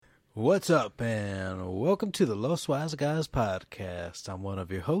What's up, and welcome to the Los Wise Guys podcast. I'm one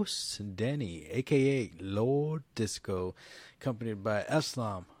of your hosts, Danny, a.k.a. Lord Disco, accompanied by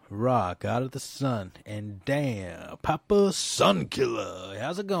Islam, Ra, God of the Sun, and Dan, Papa Sunkiller.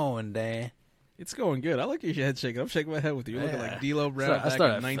 How's it going, Dan? It's going good. I like your head shaking. I'm shaking my head with you. You're looking like D-Lo Brown back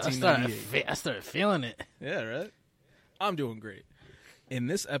in 1998. I started feeling it. Yeah, right? I'm doing great. In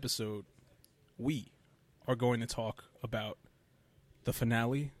this episode, we are going to talk about the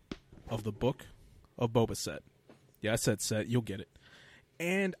finale of the book of Boba Fett. Yeah, I said set. You'll get it.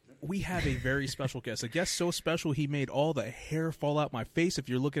 And we have a very special guest. A guest so special he made all the hair fall out my face. If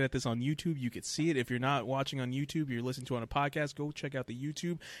you're looking at this on YouTube, you can see it. If you're not watching on YouTube, you're listening to it on a podcast, go check out the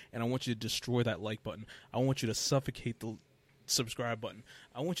YouTube. And I want you to destroy that like button. I want you to suffocate the subscribe button.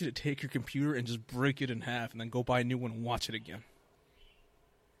 I want you to take your computer and just break it in half and then go buy a new one and watch it again.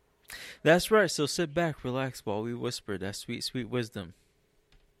 That's right. So sit back, relax while we whisper that sweet, sweet wisdom.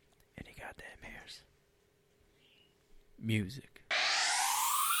 Any goddamn ears. Music.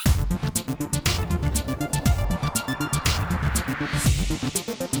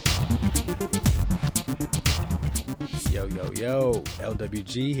 Yo,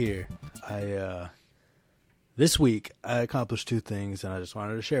 LWG here. This week I accomplished two things, and I just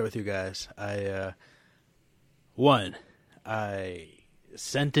wanted to share with you guys. I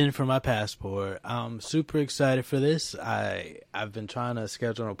sent in for my passport. I'm super excited for this. I've been trying to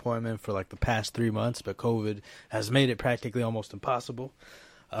schedule an appointment for like the past 3 months, but COVID has made it practically almost impossible.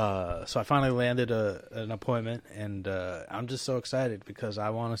 So I finally landed an appointment, and I'm just so excited because I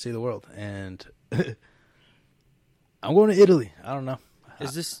want to see the world. And I'm going to Italy. I don't know.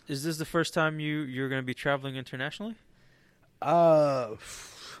 Is this the first time you're going to be traveling internationally?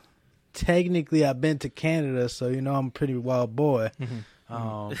 Technically, I've been to Canada, so I'm a pretty wild boy. Mm-hmm.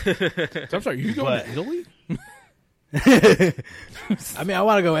 So I'm sorry, you going to Italy? I mean, I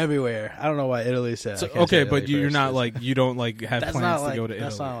want to go everywhere. I don't know why Italy said. So, okay, but you're not like you don't like have plans to go to Italy.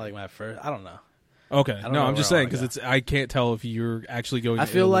 That's not like my first. I don't know. Okay, no, I'm just saying because I can't tell if you're actually going. I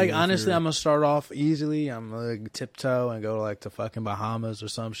to feel Italy like honestly, I'm gonna start off easily. I'm gonna tiptoe and go to like the fucking Bahamas or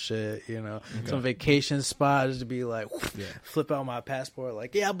some shit. Some vacation spot just to be like, flip out my passport.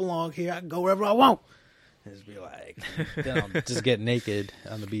 Like, yeah, I belong here. I can go wherever I want. And just be like, then I'll just get naked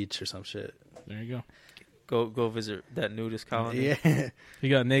on the beach or some shit. There you Go visit that nudist colony. Yeah, he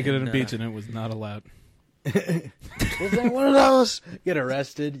got naked on the beach and it was not allowed. Was there one of those? Get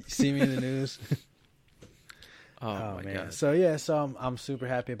arrested. You see me in the news. Oh my god. So I'm super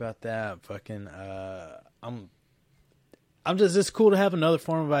happy about that. Fucking I'm just, it's cool to have another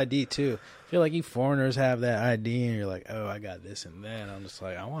form of ID too. I feel like you foreigners have that ID and you're like, oh, I got this and that. I'm just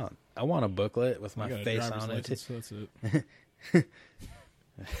like, I want a booklet with my face on it. That's it.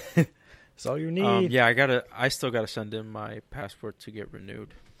 That's all you need. I still gotta send in my passport to get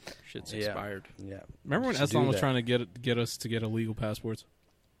renewed. Shit's expired. Yeah. Remember when Eslam was trying to get us to get illegal passports?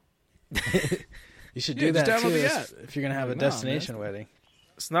 You should do that too if you're gonna have a destination man. wedding.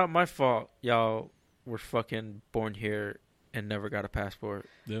 It's not my fault. Y'all were fucking born here and never got a passport.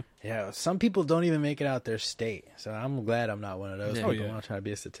 Yeah. Some people don't even make it out their state, so I'm glad I'm not one of those people. I'm not trying to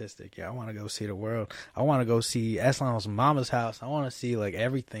be a statistic. Yeah, I want to go see the world. I want to go see Eslam's mama's house. I want to see like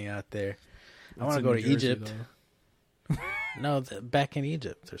everything out there. I want to go to Egypt. No, back in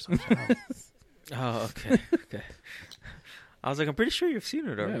Egypt or something. Oh, okay. I was like, I'm pretty sure you've seen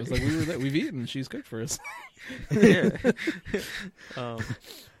it already. Yeah, it was like we've eaten. She's cooked for us. Yeah.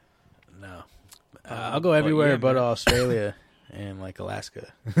 No. I'll go everywhere but Australia and like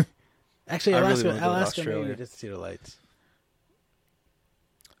Alaska. Actually, Alaska maybe just to see the lights.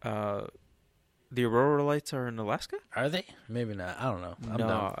 The aurora lights are in Alaska? Are they? Maybe not. I don't know.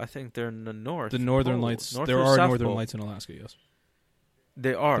 No, I think they're in the north. The northern lights. North there or are South northern Pole? lights in Alaska, yes.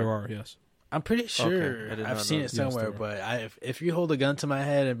 They are? There are, yes. I'm pretty sure Okay, I've seen know. it somewhere, Yes, but if you hold a gun to my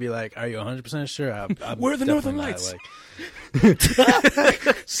head and be like, are you 100% sure? I'm Where are the northern definitely lights?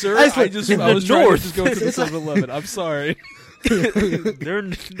 not, Sir, I I said, was in trying the to north. just go to the 7-Eleven. I'm sorry. They're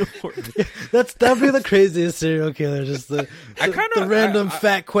in the north. That'd be the craziest serial killer. Just the random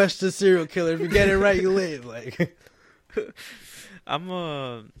fat question serial killer. If you get it right, you live. Like, I'm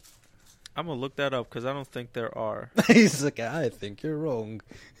gonna look that up because I don't think there are. he's like, I think you're wrong.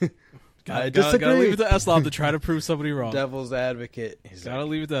 I disagree. Gotta leave it to Eslov to try to prove somebody wrong. Devil's advocate. Gotta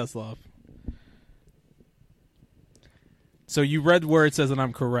leave it to Eslov. So you read where it says that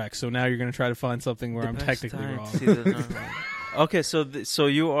I'm correct. So now you're going to try to find something where I'm technically wrong. Okay, so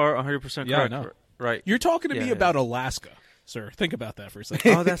you are 100% correct. Yeah, I know. Right. You're talking to me about Alaska, sir. Think about that for a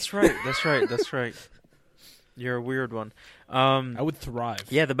second. Oh, that's right. That's right. You're a weird one. I would thrive.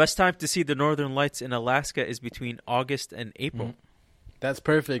 Yeah, the best time to see the northern lights in Alaska is between August and April. That's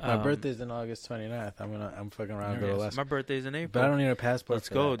perfect. My Um, birthday's in August 29th. I'm fucking around and go to Alaska. My birthday's in But I April. don't need a passport. Let's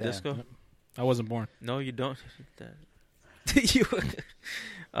for go, that. Damn. disco. I wasn't born. No, you don't. you.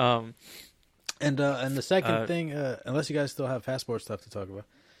 And the second Uh, thing, unless you guys still have passport stuff to talk about,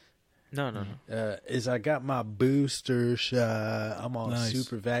 No. is I got my booster shot. I'm all Nice.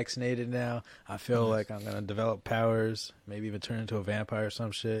 super vaccinated now. I feel Nice. like I'm gonna develop powers, maybe even turn into a vampire or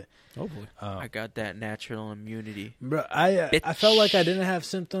some shit. Hopefully. I got that natural immunity. Bro, I felt like I didn't have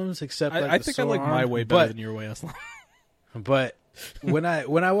symptoms except like I the think I sore like my arm, way better but than your way, Aslan. But when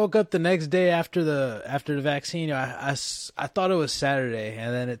I woke up the next day after the vaccine, I thought it was Saturday,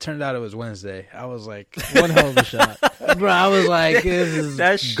 and then it turned out it was Wednesday. I was like, One hell of a shot. bro, I was like, this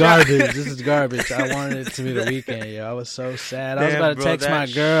That is shot- garbage. This is garbage. I wanted it to be the weekend, yo. I was so sad. I was Damn, about to bro, text that my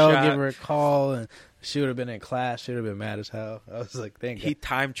girl, shot- give her a call, and she would have been in class. She would have been mad as hell. I was like, thank He God.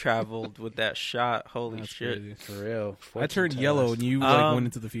 time traveled with that shot. Holy That's shit! crazy. For real. I turned Fortune yellow tellers. and you like Um, went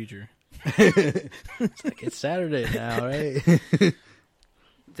into the future. It's like, it's Saturday now, right?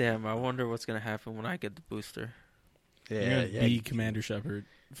 Damn, I wonder what's gonna happen when I get the booster. You're gonna be Commander Shepard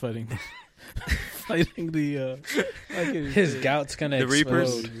fighting, fighting the. His gout's gonna The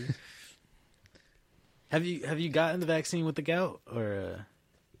Reapers? explode. Have you gotten the vaccine with the gout or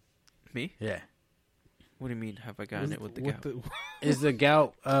Me? yeah? What do you mean? Have I gotten it with the gout? Is the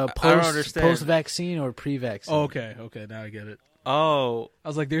gout don't post understand. vaccine or pre-vaccine? Oh, okay, now I get it. Oh, I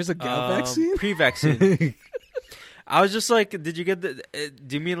was like, "There's a gout vaccine." pre-vaccine. I was just like, did you get the?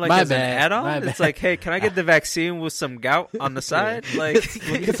 Do you mean like My as bad, an my add-on? bad. It's like, hey, can I get the vaccine with some gout on the side? Like,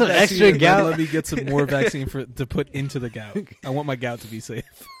 Get some Vaccine, extra and then gout. Let me get some more vaccine to put into the gout. I want my gout to be safe.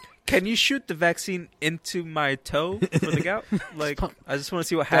 can you shoot the vaccine into my toe for the gout? Like, I just want to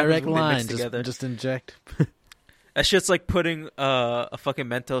see what happens Direct when they line, mix together. just inject. That shit's like putting a fucking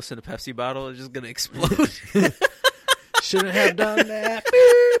Mentos in a Pepsi bottle. It's just gonna explode. Shouldn't have done that.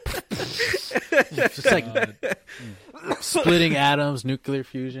 Just like splitting atoms, nuclear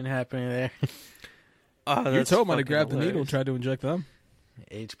fusion happening there. Oh, Your that's toe might have fucking grabbed the needle and hilarious. tried to inject them.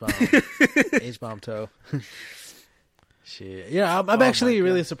 H-bomb toe. Shit. Yeah, I'm my actually God.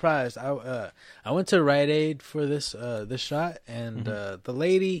 really surprised. I went to Rite Aid for this shot, and the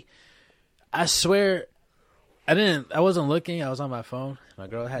lady, I swear, I wasn't looking. I was on my phone. My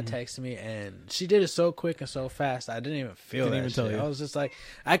girl had texted me, and she did it so quick and so fast. I didn't even feel Didn't that even shit. tell you. I was just like,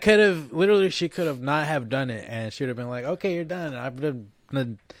 I could have literally. She could have not have done it, and she would have been like, "Okay, you're done." And I would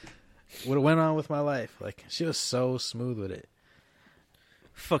have went on with my life. Like she was so smooth with it.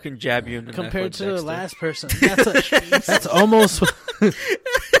 Fucking jab you in the neck Compared with to the Dexter. last person. That's almost.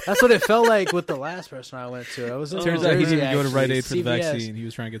 That's what it felt like with the last person I went to. I was in Turns New out he Jersey, didn't go to Rite actually, Aid for the CVS. vaccine. He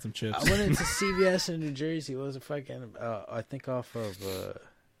was trying to get some chips. I went into CVS in New Jersey. It was a fucking, I think off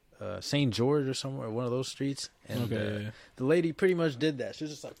of St. George or somewhere, one of those streets. And Okay, yeah. the lady pretty much did that. She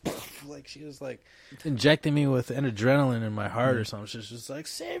was just like she was like injecting me with an adrenaline in my heart or something. She was just like,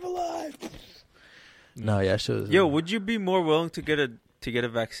 save a life. No, yeah, she was. Yo, would you be more willing to get a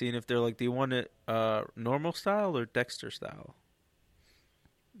vaccine if they're like, do you want it normal style or Dexter style?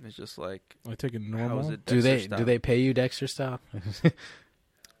 It's just like, I take it how is normal. it do Dexter style? they pay you Dexter style?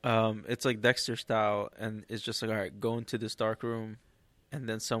 It's like Dexter style, and it's just like, all right, go into this dark room, and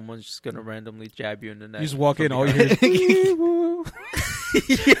then someone's just gonna randomly jab you in the neck. You just walk from in, all you behind. hear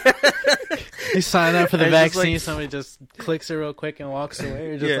is You sign up for the It's just vaccine, like- somebody just clicks it real quick and walks away.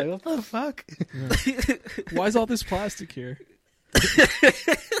 You're just Yeah. like, what the fuck? Why is all this plastic here?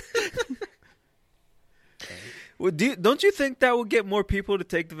 Well, don't you think that would get more people to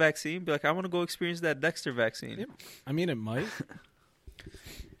take the vaccine? Be like, I want to go experience that Dexter vaccine. Yep. I mean, it might.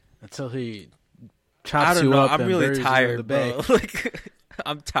 Until he I chops don't you know. up I'm and really buries you in the tired, bay. bro. Like,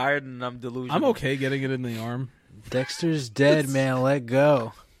 I'm tired and I'm delusional. I'm okay getting it in the arm. Dexter's dead, man. Let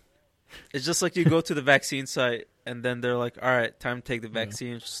go. It's just like you go to the vaccine site, and then they're like, all right, time to take the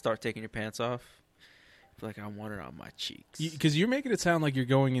vaccine. Just start taking your pants off. Be like, I want it on my cheeks. Because you're making it sound like you're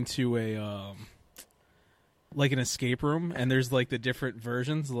going into a like an escape room, and there's like the different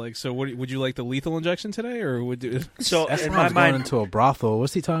versions. Like, so what would you like the lethal injection today, or would you? So That's in why my I'm going mind, into a brothel.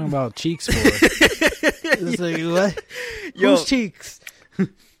 What's he talking about cheeks for? It's like, what? Yo. Whose cheeks?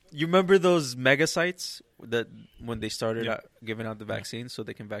 you remember those mega sites that when they started giving out the vaccine so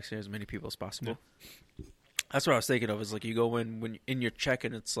they can vaccinate as many people as possible? That's what I was thinking of. Is like you go in when in your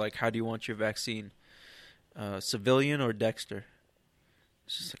check-in, it's like, how do you want your vaccine? Civilian or Dexter?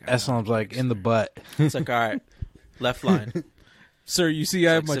 It's just like, I That sounds want like in the butt. It's like, all right, left line. Sir, you see,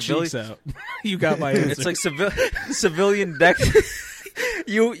 I have my like cheeks out. You got my answer. It's like civilian Dexter.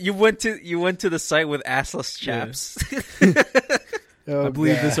 You went to the site with assless chaps. I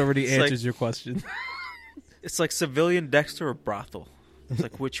believe this already It's like- answers your question. It's like civilian Dexter or brothel. It's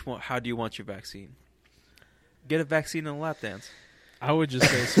like, which one? How do you want your vaccine? Get a vaccine and a lap dance. I would just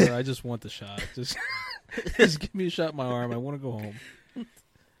say, sir, I just want the shot. Just give me a shot in my arm. I want to go home.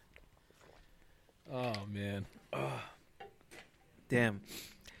 Oh, man. Damn.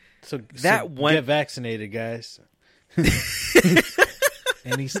 So That went- get vaccinated, guys.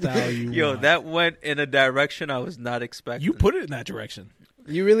 Any style you Yo, want. that went in a direction I was not expecting. You put it in that direction.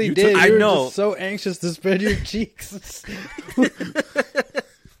 You really You did. took- I You were know. just so anxious to spread your cheeks.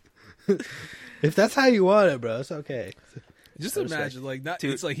 If that's how you want it, bro, it's okay. Just I respect imagine, like, not,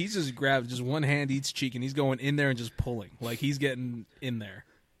 Dude. it's like he's just grabbed just one hand each cheek, and he's going in there and just pulling. Like, he's getting in there.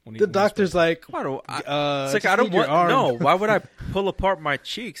 When The doctor's like, I don't, I, it's it's like, I don't want. No, why would I pull apart my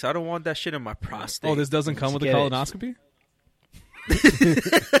cheeks? I don't want that shit in my prostate. Oh, this doesn't come with a Get it. colonoscopy?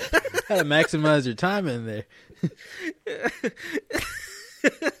 Gotta maximize your time in there.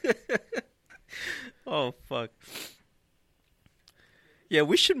 Oh, fuck. Yeah,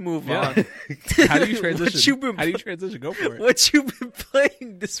 we should move Yeah. on. How do you transition? What you been How do you transition? Go for it. What you been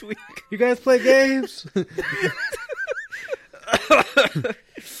playing this week? You guys play games?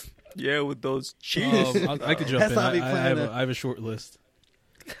 Yeah, with those cheeks. I could jump That's in. how we I plan have it. I have a short list.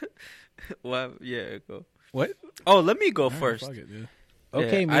 Well, yeah, go. What? Oh, let me go All right, first. fuck it, dude.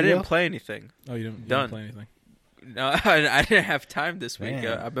 Okay, Yeah, I didn't Miguel. play anything. Oh, you didn't Done. play anything. No, I didn't have time this week.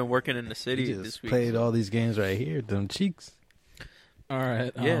 Man. I've been working in the city You just this week. played all these games right here. Them cheeks. All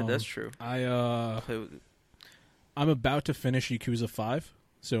right. Yeah, that's true. I'm about to finish Yakuza 5,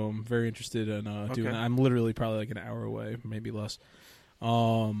 so I'm very interested in doing that. I'm literally probably like an hour away, maybe less.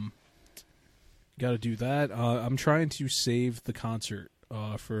 Got to do that. I'm trying to save the concert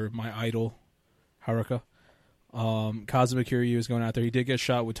for my idol, Haruka. Kazuma Kiryu is going out there. He did get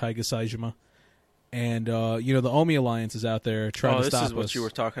shot with Taiga Saejima. And, the Omi Alliance is out there trying to stop us. This is what you were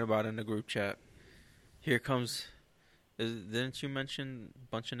talking about in the group chat. Here comes... didn't you mention a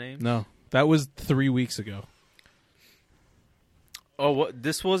bunch of names? No, that was 3 weeks ago. Oh, what?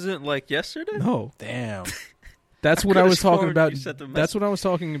 This wasn't like yesterday? No. Damn. That's what I was talking about. You sent the That's what I was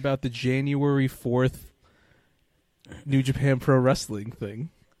talking about, the January 4th New Japan Pro Wrestling thing.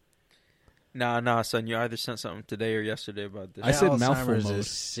 Nah, son. You either sent something today or yesterday about this. I said mouthful Alzheimer's mode. is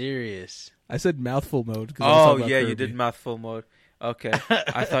serious. I said mouthful mode. 'cause I was Oh, talking about yeah, you Kirby. did mouthful mode. Okay.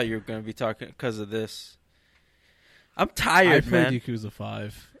 I thought you were going to be talking because of this. I'm I tired, played man. Yakuza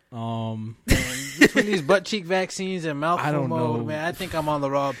 5. Man, between these butt cheek vaccines and mouthful I don't mode, know. man, I think I'm on the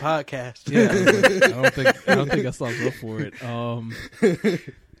raw podcast. Yeah, I don't think I still up for it.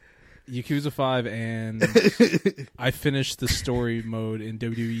 Yakuza 5, and I finished the story mode in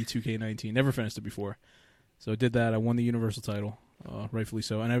WWE 2K19. Never finished it before, so I did that. I won the Universal title, rightfully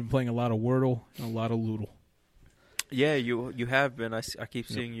so, and I've been playing a lot of Wordle and a lot of Loodle. Yeah, you have been. I keep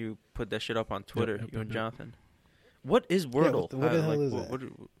seeing you put that shit up on Twitter, Yep, you and yep. Jonathan. What is Wordle? what the hell is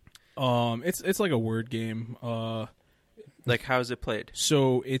that? It's like a word game. Like, how is it played?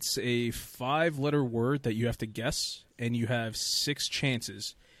 So it's a 5-letter word that you have to guess, and you have 6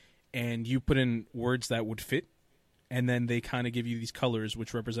 chances, and you put in words that would fit, and then they kind of give you these colors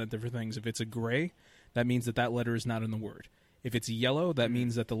which represent different things. If it's a gray, that means that letter is not in the word. If it's yellow, that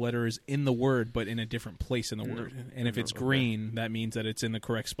means that the letter is in the word but in a different place in the word. And if it's green, that means that it's in the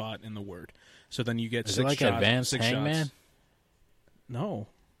correct spot in the word. So then you get Is 6 it like shots. Advanced 6 Hangman? shots. No.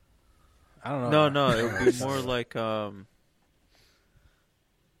 I don't know. No, it would be more like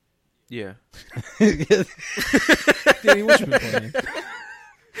yeah. Danny, what you been playing?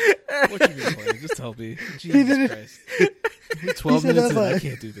 What you been playing? Just tell me. Jesus Christ. 12 said minutes that in, I like-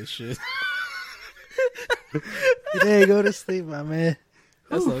 can't do this shit. Hey, go to sleep, my man.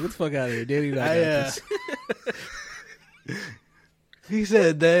 That's like, get the fuck out of here. Danny, not this. He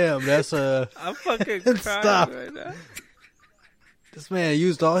said, "Damn, that's I'm fucking crying Stop. right now. this man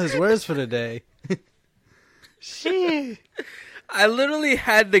used all his words for the day." Shit. I literally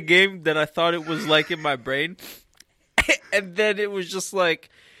had the game that I thought it was like in my brain, and then it was just like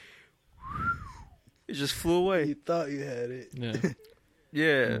it just flew You away. thought you had it, Yeah.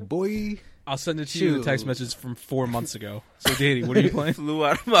 Yeah, boy. I'll send it to you in a Shoot. text message from 4 months ago. So, Danny, what are you playing? flew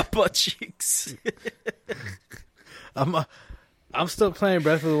out of my butt cheeks. I'm still playing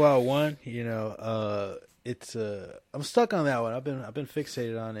Breath of the Wild 1. You know, it's I'm stuck on that one. I've been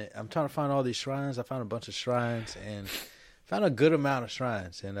fixated on it. I'm trying to find all these shrines. I found a bunch of shrines and found a good amount of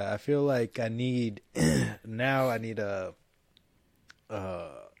shrines. And I feel like I need a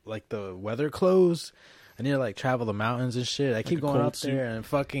like the weather clothes. I need to like travel the mountains and shit. I keep a going cold up there and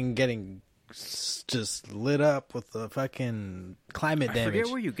fucking getting just lit up with the fucking climate I damage.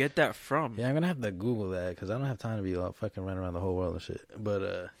 forget where you get that from. Yeah, I'm gonna have to Google that because I don't have time to be like fucking running around the whole world and shit.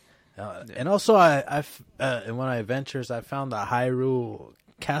 But And also, in one of my adventures, I found the Hyrule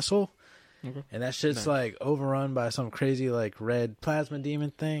Castle. Okay. And that shit's like overrun by some crazy like red plasma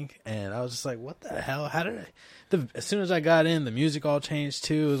demon thing, and I was just like, "What the hell? How did I?" As soon as I got in, the music all changed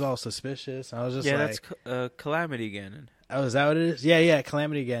too. It was all suspicious. I was just that's Calamity Ganon. Oh, is that what it is? Yeah,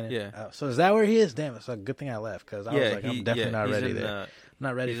 Calamity Ganon. Yeah. So is that where he is? Damn, it's a good thing I left because I was like, I'm definitely not ready there. I'm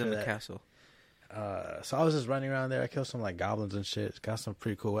not ready he's for in that. the castle. So I was just running around there. I killed some like goblins and shit. Got some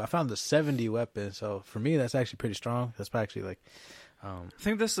pretty cool. I found the 70 weapon. So for me, that's actually pretty strong. That's actually like. I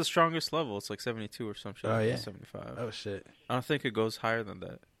think that's the strongest level. It's like 72 or some shit. Oh, yeah? 75. Oh, shit. I don't think it goes higher than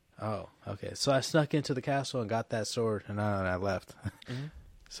that. Oh, okay. So I snuck into the castle and got that sword, and I left. Mm-hmm.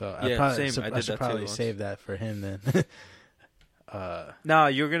 So same. I should probably once. save that for him then. Nah,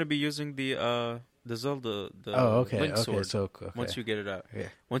 you're going to be using the Zelda, Link sword. So okay. Once you get it out. Yeah.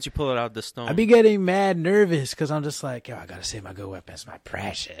 Once you pull it out the stone. I be getting mad nervous because I'm just like, yo, I gotta save my good weapons, my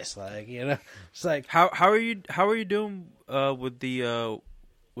precious. Like, you know, it's like How are you doing with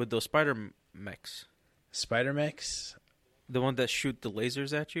those spider mechs? Spider mechs. The one that shoot the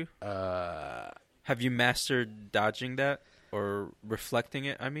lasers at you? Have you mastered dodging that or reflecting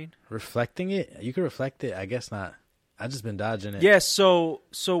it? I mean, reflecting it. You can reflect it. I guess not. I just been dodging it. Yeah. So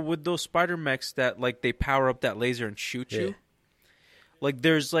with those spider mechs that like they power up that laser and shoot you, like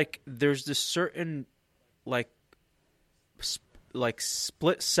there's this certain like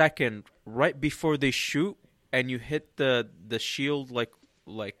split second right before they shoot and you hit the shield like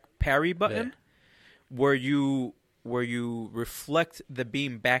parry button where you reflect the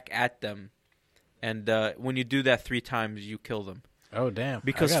beam back at them, and when you do that 3 times you kill them. Oh damn!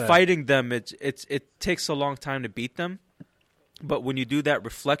 Because fighting them it takes a long time to beat them, but when you do that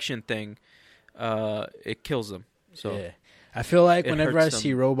reflection thing, it kills them. So yeah. I feel like whenever I hurts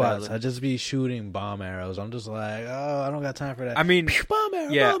see them robots, badly. I just be shooting bomb arrows. I'm just like, oh, I don't got time for that. I mean, bomb arrow.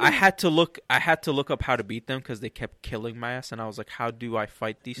 yeah, bomb I arrow. had to look up how to beat them because they kept killing my ass, and I was like, how do I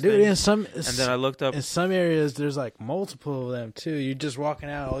fight these Dude, things? And then I looked up. In some areas, there's like multiple of them too. You're just walking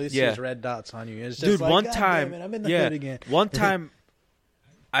out, all you see is red dots on you. It's just Dude, like, one God time, damn it, I'm in the hood again. One time,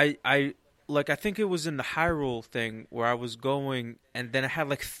 I think it was in the Hyrule thing where I was going, and then I had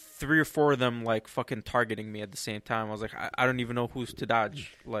like 3 or 4 of them like fucking targeting me at the same time. I was like, I don't even know who's to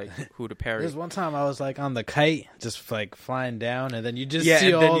dodge, like who to parry. There's one time I was like on the kite, just like flying down, and then you just Yeah, see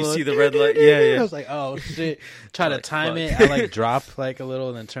and all then you the, see the red light. Yeah. I was like, oh shit! Try to Like, time fuck. it. I like drop like a little,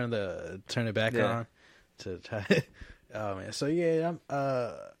 and then turn it back Yeah. on to try. Oh man, so yeah, I'm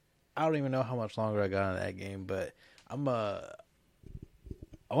I don't even know how much longer I got on that game, but I'm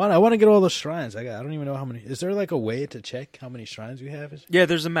I want to get all the shrines. I don't even know how many. Is there like a way to check how many shrines you have? Yeah,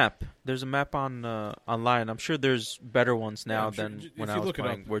 there's a map. There's a map on online. I'm sure there's better ones now I'm sure. than If when you I was look it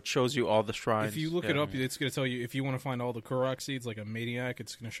playing, up- where it shows you all the shrines. If you look it up, it's going to tell you if you want to find all the Korok seeds like a maniac.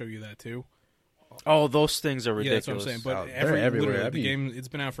 It's going to show you that too. Oh, those things are Yeah, that's ridiculous. what I'm saying. But Oh, they're everywhere. literally, That'd the be- game it's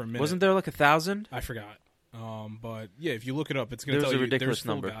been out for a minute. Wasn't there like 1,000? I forgot. But yeah, if you look it up, it's going to There's tell a you there's ridiculous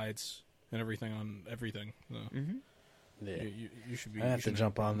full number. guides and everything on everything. So Mm-hmm. Yeah, you should be. I have to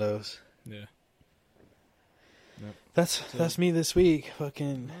jump on those. Yeah. That's me this week.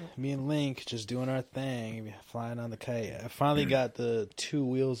 Fucking me and Link just doing our thing, flying on the kite. I finally got the 2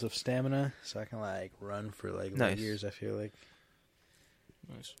 wheels of stamina, so I can like run for like Nice. years. I feel like.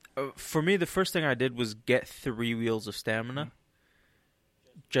 Nice. For me, the first thing I did was get 3 wheels of stamina.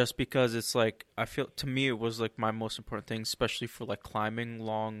 Just because it's like, I feel, to me, it was like my most important thing, especially for like climbing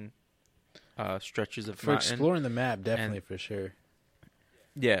long stretches of For mountain. exploring the map, definitely And- for sure.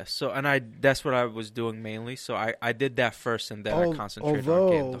 Yeah, so, and that's what I was doing mainly. So I did that first, and then I concentrated on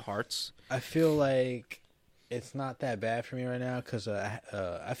getting although- the hearts. I feel like it's not that bad for me right now because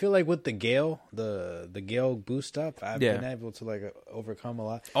I feel like with the Gale, the Gale boost up, I've Yeah. been able to like overcome a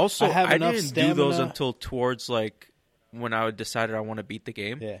lot. Also, I have I enough didn't do those stamina. until towards like when I decided I want to beat the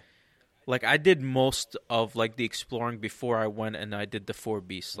game. Yeah, Like I did most of like the exploring before I went and I did the 4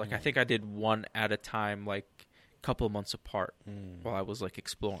 beasts. Like I think I did one at a time, like a couple of months apart while I was like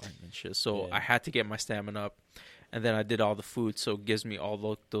exploring and shit. So Yeah. I had to get my stamina up, and then I did all the food, so it gives me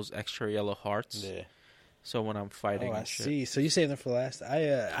all those extra yellow hearts. yeah. So when I'm fighting Oh, I and shit. see. So you saved them for last.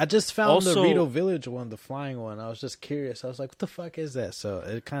 I just found Also- the Rito Village one, the flying one. I was just curious. I was like, what the fuck is that? So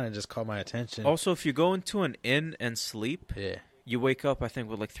it kind of just caught my attention. Also, if you go into an inn and sleep, Yeah. you wake up I think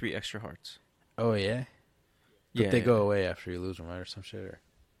with like 3 extra hearts. Oh yeah. But Yeah, they yeah. go away after you lose them, right, or some shit. Or...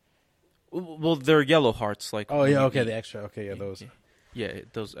 Well, they're yellow hearts. Like Oh when yeah. you Okay, eat. the extra. Okay, yeah, those. Yeah,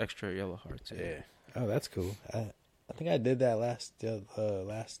 those extra yellow hearts. Yeah. Oh, that's cool. I think I did that last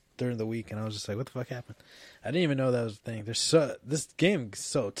during the week, and I was just like, "What the fuck happened?" I didn't even know that was a thing. This game is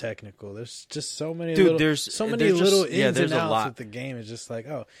so technical. There's just so many little ins and outs with the game. It's just like,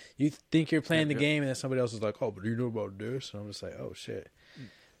 oh, you think you're playing the game, and then somebody else is like, "Oh, but do you know about this?" And I'm just like, "Oh shit,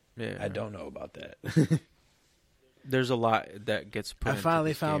 Yeah, I don't know about that." There's a lot that gets put. I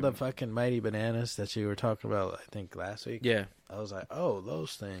finally found the the fucking Mighty Bananas that you were talking about, I think last week. Yeah, I was like, "Oh,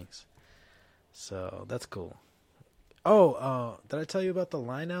 those things." So that's cool. Oh, did I tell you about the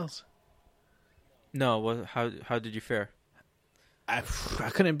Lionels? no. How did you fare? I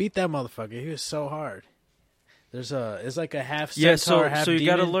couldn't beat that motherfucker. He was so hard. It's like a half Yeah, centaur, half so you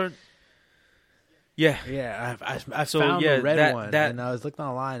demon. gotta learn. Yeah, Yeah, I So, found yeah, the red one, that- and I was looking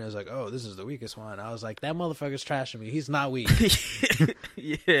online. I was like, "Oh, this is the weakest one." I was like, "That motherfucker's trashing me. He's not weak."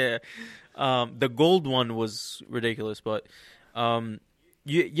 yeah. The gold one was ridiculous, but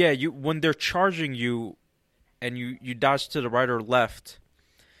you when they're charging you, and you dodge to the right or left,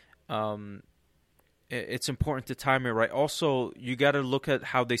 it's important to time it right. Also, you got to look at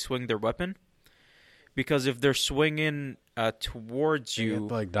how they swing their weapon, because if they're swinging towards You you, have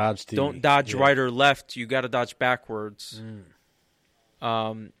to, like, dodge. don't dodge right or left. You got to dodge backwards.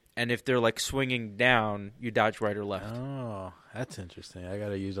 And if they're like swinging down, you dodge right or left. Oh, that's interesting. I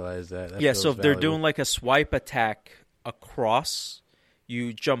gotta utilize that. That Yeah, feels so if they're valuable. doing like a swipe attack across,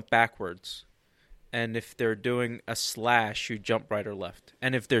 you jump backwards. And if they're doing a slash, you jump right or left.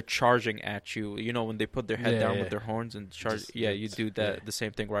 And if they're charging at you, you know, when they put their head down with their horns and charge, you do that the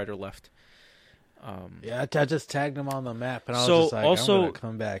same thing right or left. Yeah, I just tagged them on the map, and I was So, just like, also, I'm gonna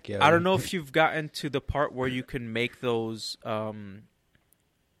come back. Yeah, I don't know if you've gotten to the part where you can make those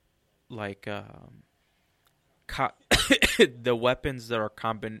the weapons that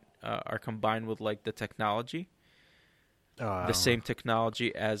are combined with like the technology, the same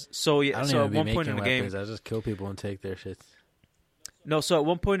technology as. So yeah, I don't so at even one be point in the making game, weapons. I just kill people and take their shit. no. So at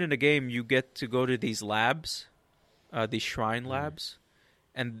one point in the game, you get to go to these labs, these shrine labs,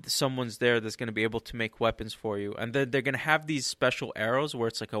 and someone's there that's going to be able to make weapons for you. And then they're going to have these special arrows where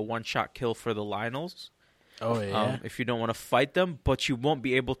it's like a one-shot kill for the Lionels. Oh yeah. If you don't want to fight them, but you won't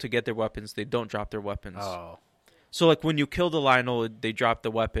be able to get their weapons. They don't drop their weapons. Oh. So like when you kill the Lionel, they drop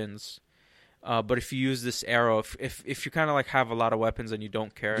the weapons. But if you use this arrow, if you kind of like have a lot of weapons and you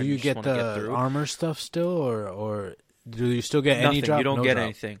don't care, Do and you just get wanna the through, armor stuff still, or do you still get nothing. any drop? You don't No get drop.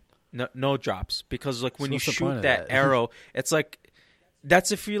 anything. No drops, because like when So you what's the point shoot of that that? arrow, it's like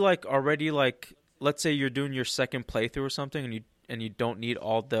that's if you like already like, let's say you're doing your second playthrough or something, and you don't need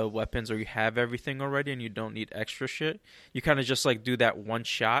all the weapons, or you have everything already and you don't need extra shit. You kind of just like do that one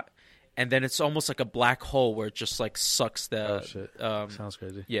shot, and then it's almost like a black hole where it just like sucks the. Oh shit! Sounds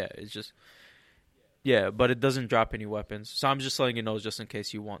crazy. Yeah, it's just. Yeah, but it doesn't drop any weapons. So I'm just letting you know, just in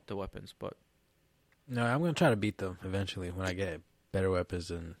case you want the weapons. But No, I'm gonna try to beat them eventually when I get better weapons,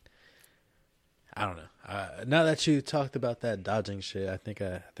 and I don't know. Now that you talked about that dodging shit, I think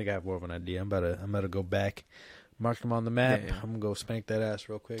I have more of an idea. I'm about to go back, mark them on the map. Yeah. I'm gonna go spank that ass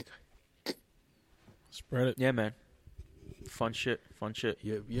real quick. Spread it. yeah, man, fun shit.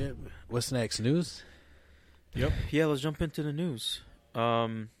 Yep. What's next? News? Yep. Yeah, let's jump into the news.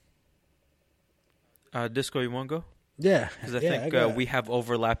 Disco, you want to go? Yeah, Because I think we have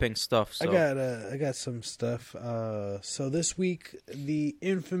overlapping stuff. So. I got some stuff. So this week, the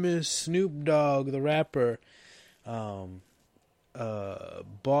infamous Snoop Dogg, the rapper,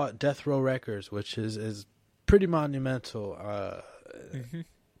 bought Death Row Records, which is pretty monumental.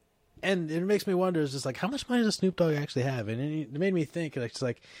 And it makes me wonder, is just like, how much money does Snoop Dogg actually have? And it made me think, like, it's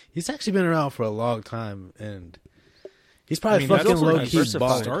like, he's actually been around for a long time, and he's probably that's fucking where low he key first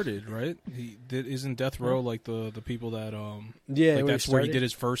bald. started, right? Isn't Death Row like the people that Yeah, like where that's where he started? did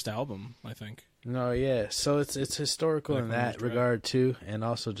his first album, I think. No, yeah. So it's historical Like in when he was that trapped. regard too, and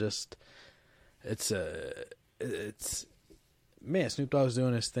also just it's man, Snoop Dogg's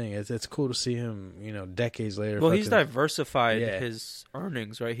doing his thing. It's cool to see him, decades later. Well, he's fucking- diversified Yeah. his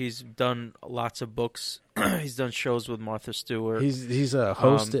earnings, right? He's done lots of books. He's done shows with Martha Stewart. He's a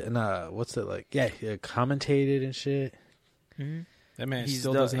host and what's it like? Yeah, he commentated and shit. Mhm. That man He's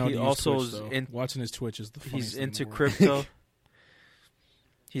still done- doesn't know how he to use also Twitch, is though. Watching his Twitch is the funniest He's thing in into the world. crypto.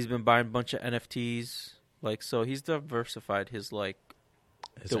 He's been buying a bunch of NFTs. Like, so he's diversified his like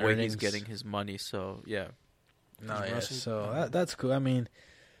His the way earnings. he's getting his money. So yeah. No, He's yeah. wrestled. So that's cool. I mean,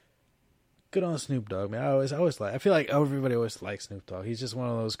 good on Snoop Dogg, man. I always like. I feel like everybody always likes Snoop Dogg. He's just one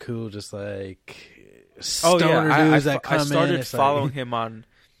of those cool, just like stoner dudes that come I started in. It's following like, him on.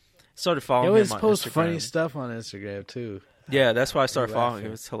 Started He following always him on posts Instagram. funny stuff on Instagram too. Yeah, that's why I started You're following him.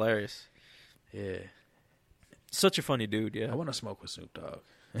 laughing. It's hilarious. Yeah, Such a funny dude. I Yeah. want to smoke with Snoop Dogg.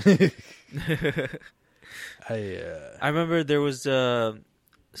 I remember there was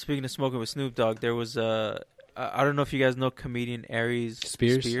speaking of smoking with Snoop Dogg, there was I don't know if you guys know comedian Aries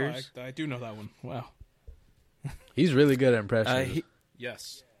Spears? Oh, I do know that one. Wow. He's really good at impressions.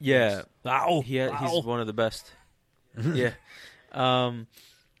 Yes. Yeah. Ow. He's one of the best. Yeah.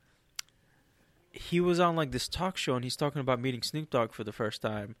 He was on like this talk show and he's talking about meeting Snoop Dogg for the first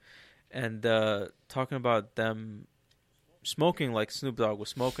time and talking about them smoking like Snoop Dogg was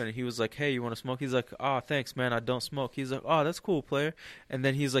smoking, and he was like, "Hey, you want to smoke?" He's like, "Oh, thanks, man. I don't smoke." He's like, "Oh, that's cool, player." And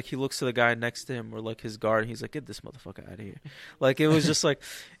then he's like, he looks to the guy next to him or like his guard, and he's like, "Get this motherfucker out of here!" Like it was just like,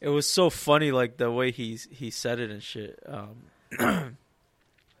 it was so funny, like the way he said it and shit.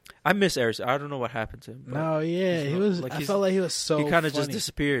 I miss Aries. I don't know what happened to him. No, yeah, he was. Like I felt like he was so. He kind of funny. just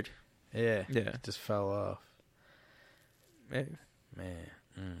disappeared. Yeah, Yeah, just fell off. Hey.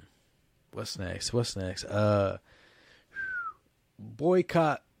 Man, what's next?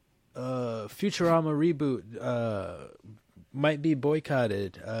 Boycott. Futurama reboot might be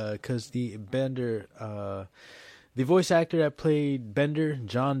boycotted because the Bender, the voice actor that played Bender,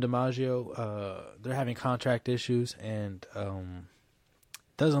 John DiMaggio, they're having contract issues, and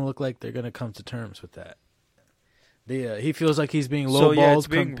doesn't look like they're gonna come to terms with that. He feels like he's being lowballed. So yeah, it's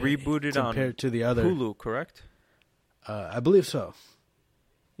being rebooted compared to the other Hulu, correct? I believe so.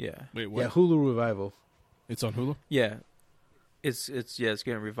 Yeah. Wait, what? Yeah, Hulu revival. It's on Hulu? Yeah. It's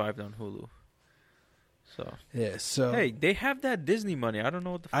getting revived on Hulu. So Yeah, so hey, they have that Disney money. I don't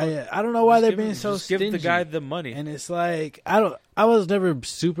know what the fuck. I don't know why Just they're give being him- so just stingy. give the guy the money. And it's like I was never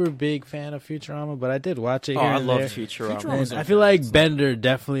super big fan of Futurama, but I did watch it. Oh, here I and love there. Futurama. Futurama's And I okay. feel like It's Bender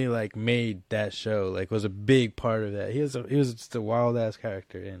definitely like made that show, like was a big part of that. He was just a wild ass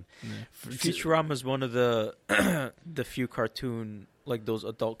character. And Futurama is one of the the few cartoon, like those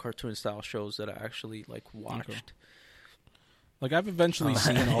adult cartoon style shows that I actually like watched. Okay. Like I've eventually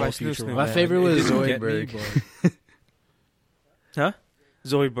seen all By of Snoop Futurama. Snoop. My favorite It was didn't get me, Zoidberg. but- Huh?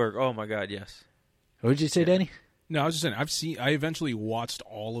 Zoidberg. Oh my god, yes. What did you say, Danny? No, I was just saying I eventually watched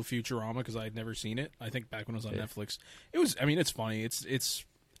all of Futurama because I had never seen it. I think back when it was on Yeah. Netflix. It was. I mean, it's funny. It's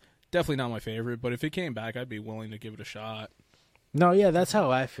definitely not my favorite, but if it came back, I'd be willing to give it a shot. No, yeah, that's how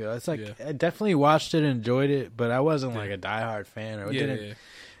I feel. It's like Yeah. I definitely watched it, enjoyed it, but I wasn't like a diehard fan, or it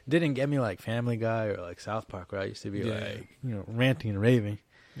didn't get me like Family Guy or like South Park, where I used to be Yeah. like ranting and raving.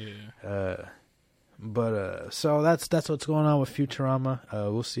 Yeah. But so that's what's going on with Futurama.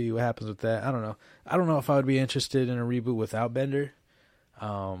 We'll see what happens with that. I don't know. I don't know if I would be interested in a reboot without Bender. Like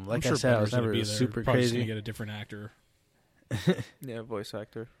I'm I sure said, I was Bender's gonna never be there. super Probably just crazy. gonna get a different actor. Yeah, voice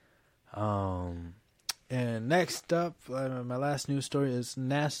actor. And next up, my last news story is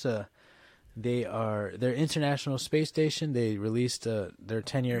NASA. Their International Space Station. They released their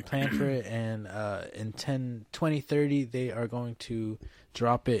 10-year plan for it, and in 2030 they are going to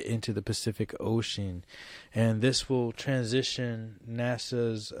drop it into the Pacific Ocean, and this will transition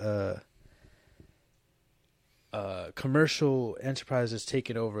NASA's commercial enterprises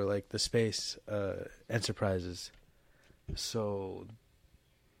taking over like the space enterprises. So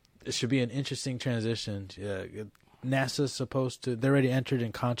it should be an interesting transition. NASA's supposed to, they're already entered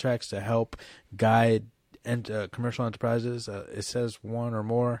in contracts to help guide commercial enterprises. It says one or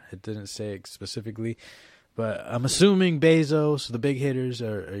more. It didn't say specifically, but I'm assuming Bezos, the big hitters,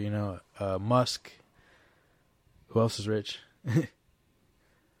 are Musk. Who else is rich?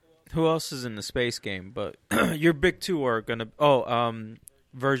 Who else is in the space game? But your big two are gonna.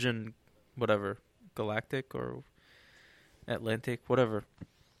 Virgin, whatever, Galactic or Atlantic, whatever.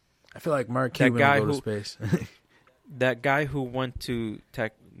 I feel like Mark That Cuban guy will go to who- space. That guy who went to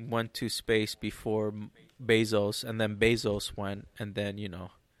space before Bezos, and then Bezos went, and then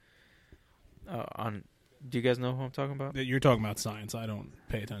on. Do you guys know who I'm talking about? You're talking about science. I don't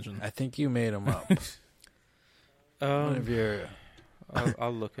pay attention. I think you made him up. One of your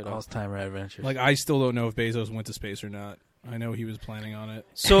I'll look it up. Alzheimer adventures. Like I still don't know if Bezos went to space or not. I know he was planning on it.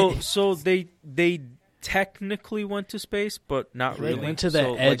 So they technically went to space, but not They really. went to the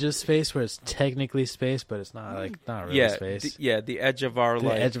So, edge of space where it's technically space, but it's not not really space. The edge of our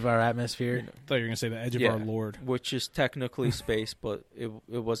The edge of our atmosphere. I thought you were gonna say the edge of Yeah. our Lord. which is technically space, but it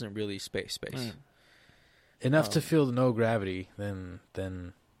wasn't really space. Enough to feel no gravity, then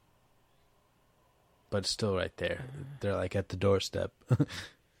but still right there. They're like at the doorstep.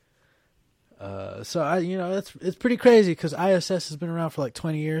 So it's pretty crazy because ISS has been around for like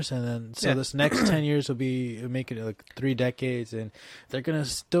 20 years, and then this next 10 years will make it like 3 decades, and they're gonna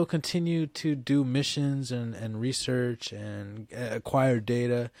still continue to do missions and research and acquire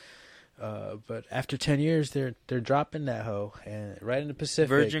data. But after 10 years, they're dropping that hoe and right in the Pacific.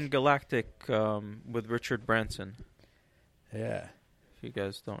 Virgin Galactic with Richard Branson. Yeah. If you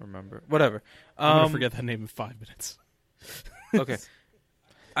guys don't remember, whatever. I'm gonna forget that name in 5 minutes. Okay.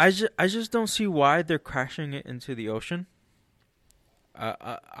 I just don't see why they're crashing it into the ocean.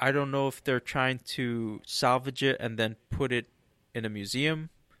 I don't know if they're trying to salvage it and then put it in a museum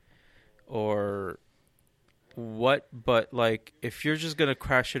or what, but like if you're just gonna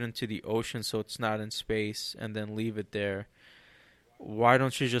crash it into the ocean so it's not in space and then leave it there, why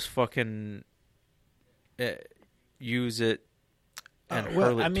don't you just fucking use it and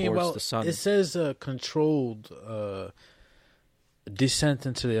hurl it towards the sun? It says controlled descent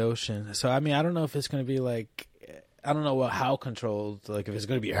into the ocean. So I mean, I don't know if it's going to be like, I don't know how controlled. Like if it's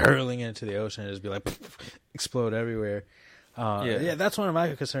going to be hurling into the ocean, and just be like explode everywhere. Yeah, that's one of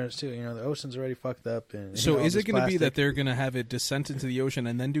my concerns too. You know, the ocean's already fucked up. And so is it going to be that they're going to have it descent into the ocean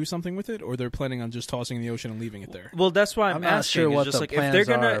and then do something with it, or they're planning on just tossing it in the ocean and leaving it there? Well, that's why I'm not asking. sure what just the like, plans if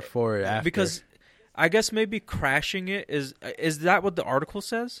they're gonna, are for it after. Because I guess maybe crashing it is that what the article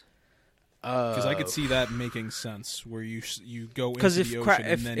says? Because I could see that making sense, where you go into the ocean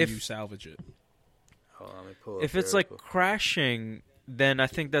and then you salvage it. Hold on, let me pull up If it's like crashing, then I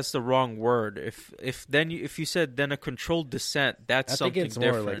think that's the wrong word. If you said then a controlled descent, that's something different. I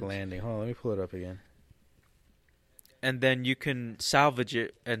think it's more like landing. Hold on, let me pull it up again. And then you can salvage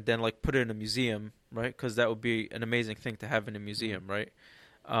it and then like put it in a museum, right? Because that would be an amazing thing to have in a museum, right?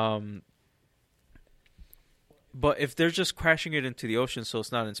 But if they're just crashing it into the ocean so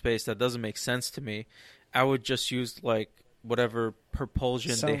it's not in space, that doesn't make sense to me. I would just use like whatever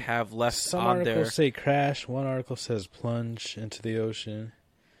propulsion they have left some on there. Some articles say crash. One article says plunge into the ocean.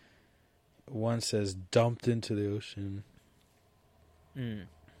 One says dumped into the ocean.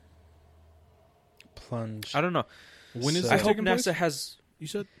 Plunge. I don't know. When is I this hope taking place? NASA has... You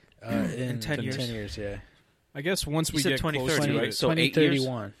said? In 10 years. 10 years, yeah. I guess once we said get close 2030, to right? it, So 8 years?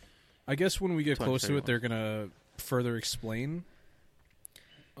 2031. I guess when we get close to it, 2031. they're going to further explain.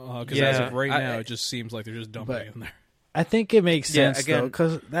 Because Yeah, as of right now, I- it just seems like they're just dumping it in there. I think it makes Yeah, sense again-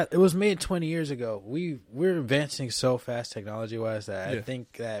 because it was made 20 years ago. We're advancing so fast technology wise that Yeah. I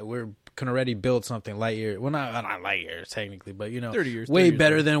think that can already build something light year. Well, not light years technically, but 30 years. way 30 years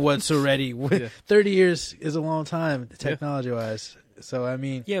better later. than what's already. Yeah. 30 years is a long time technology wise. So I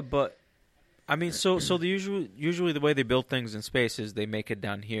mean, Yeah, but... I mean, so usually the way they build things in space is they make it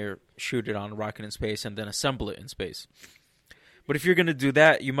down here, shoot it on a rocket in space, and then assemble it in space. But if you're going to do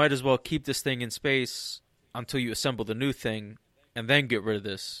that, you might as well keep this thing in space until you assemble the new thing, and then get rid of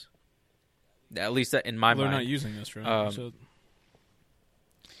this. At least that in my They're mind. not using this, right?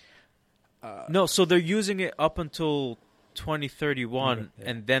 No, so they're using it up until 2031, Yeah.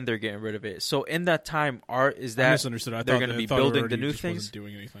 and then they're getting rid of it. So in that time, I that misunderstood. I they're thought going to be I thought building already the new just wasn't things?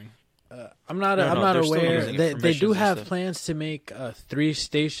 doing anything. I'm not No, I'm they're not still aware. using They do information have system. plans to make 3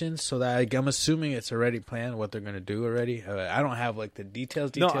 stations, so that I'm assuming it's already planned what they're going to do already. I don't have like the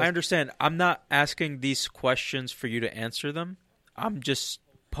details. No, I understand. I'm not asking these questions for you to answer them. I'm just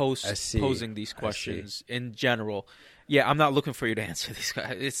posing these questions in general. Yeah, I'm not looking for you to answer these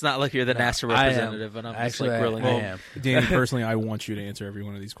questions. It's not like you're the NASA representative, and I'm just like grilling I you. am. Danny, personally, I want you to answer every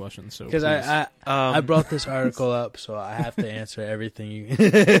one of these questions. So Because please. I brought this article up, so I have to answer everything you.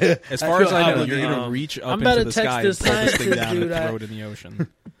 As far as I know, obligated. you're going to reach up I'm about into to the text sky the and pull this thing scientist, down dude. and throw it in the ocean.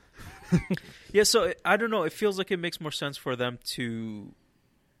 Yeah, so I don't know. It feels like it makes more sense for them to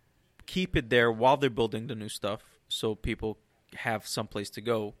keep it there while they're building the new stuff, so people have someplace to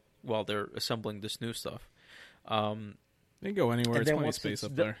go while they're assembling this new stuff. They can go anywhere. And It's then plenty of once space it's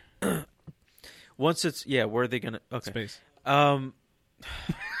up there. Once it's where are they gonna? Okay, Space. I'm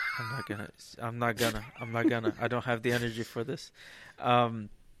not gonna. I don't have the energy for this. Then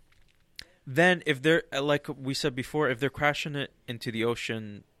if they're like we said before, if they're crashing it into the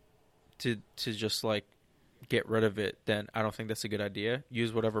ocean to just like get rid of it, then I don't think that's a good idea.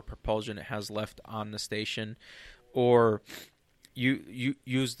 Use whatever propulsion it has left on the station, or you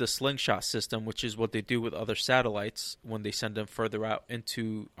use the slingshot system, which is what they do with other satellites when they send them further out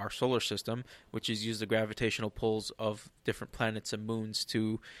into our solar system, which is use the gravitational pulls of different planets and moons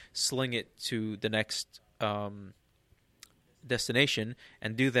to sling it to the next destination,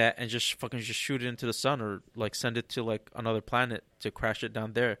 and do that and just shoot it into the sun, or like send it to like another planet to crash it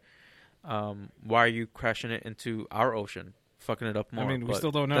down there. Why are you crashing it into our ocean? Fucking it up more. I mean, we but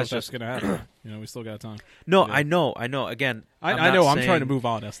still don't know if that's just going to happen. We still got time. No, Yeah. I know. Again, I know. I'm trying to saying- move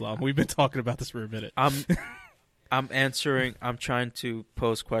on, Eslam. We've been talking about this for a minute. I'm answering. I'm trying to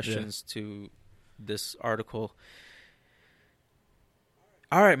pose questions to this article.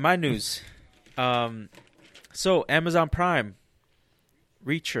 All right, my news. So Amazon Prime,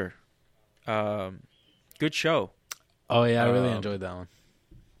 Reacher, good show. Oh yeah, I really enjoyed that one.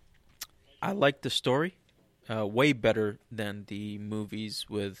 I liked the story. way better than the movies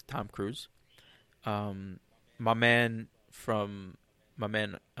with Tom Cruise. My man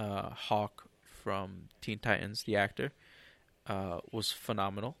Hawk from Teen Titans, the actor, was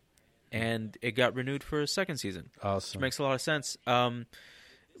phenomenal, and it got renewed for a second season. Awesome. Which makes a lot of sense.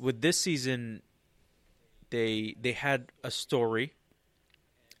 With this season, they had a story,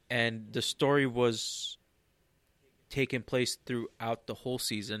 and the story was taking place throughout the whole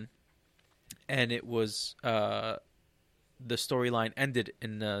season, and it was the storyline ended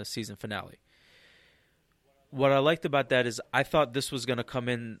in the season finale. What I liked about that is I thought this was going to come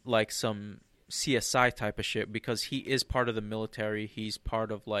in like some CSI type of shit, because he is part of the military. He's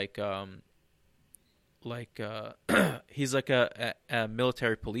part of he's like a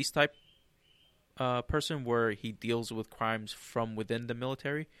military police type person, where he deals with crimes from within the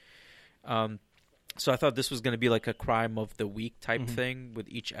military. So I thought this was going to be like a crime of the week type thing with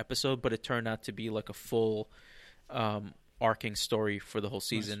each episode, but it turned out to be like a full arcing story for the whole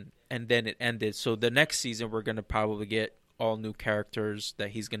season. Nice. And then it ended. So the next season, we're going to probably get all new characters that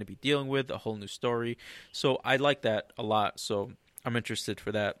he's going to be dealing with, a whole new story. So I like that a lot. So I'm interested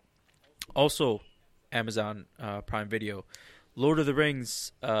for that. Also, Amazon Prime Video, Lord of the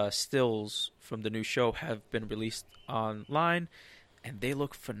Rings stills from the new show have been released online, and they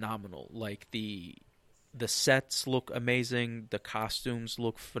look phenomenal. Like the sets look amazing, the costumes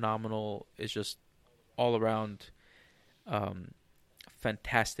look phenomenal. It's just all around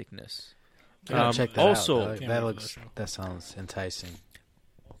fantasticness. Check that also, out. That sounds enticing.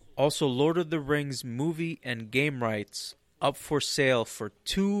 Also, Lord of the Rings movie and game rights up for sale for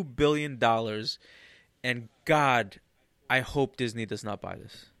 $2 billion. And God, I hope Disney does not buy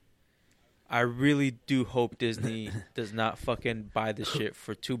this. I really do hope Disney does not fucking buy this shit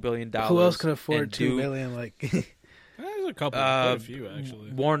for $2 billion. Who else could afford $2 billion? Like, there's a couple, quite a few actually.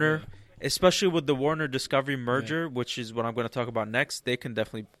 Warner, especially with the Warner Discovery merger, which is what I'm going to talk about next. They can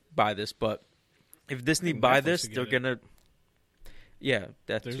definitely buy this, but if Disney buy this, they're gonna. Yeah,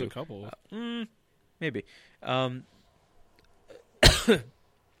 that's there's a couple. Maybe.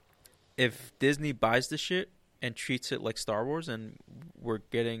 If Disney buys the shit and treats it like Star Wars, and we're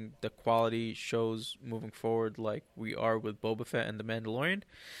getting the quality shows moving forward like we are with Boba Fett and The Mandalorian,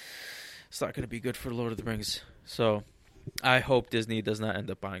 it's not going to be good for Lord of the Rings. So I hope Disney does not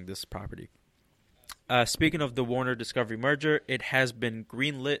end up buying this property. Speaking of the Warner Discovery merger, it has been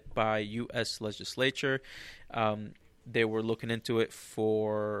greenlit by U.S. legislature. They were looking into it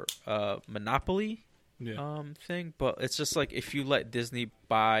for monopoly thing, but it's just like if you let Disney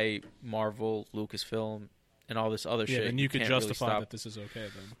buy Marvel, Lucasfilm, and all this other shit, and you could justify really that this is okay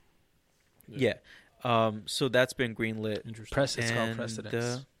then. Yeah. So that's been greenlit. Interesting. It's called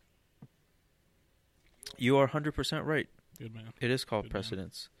Precedence. You are 100% right. Good man. It is called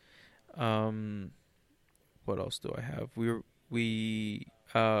Precedence. What else do I have? We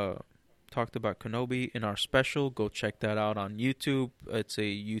talked about Kenobi in our special. Go check that out on YouTube. It's a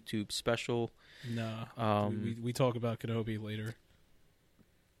YouTube special. Nah. We talk about Kenobi later.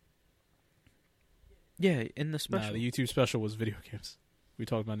 Yeah, in the special. Nah, the YouTube special was video games. We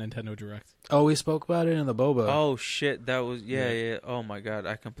talked about Nintendo Direct. Oh, we spoke about it in the Boba. Oh shit, that was yeah. Oh my god,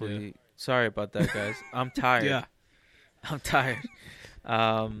 I completely sorry about that, guys. I'm tired. Yeah, I'm tired.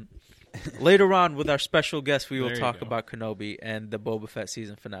 Later on, with our special guest, we will talk about Kenobi and the Boba Fett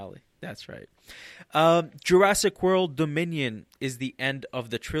season finale. That's right. Jurassic World Dominion is the end of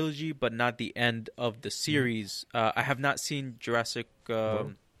the trilogy, but not the end of the series. I have not seen Jurassic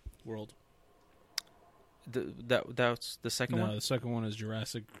World. That's the second one? No, the second one is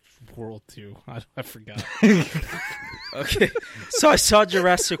Jurassic World 2. I forgot. Okay. So I saw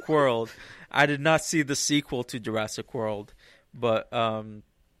Jurassic World. I did not see the sequel to Jurassic World, but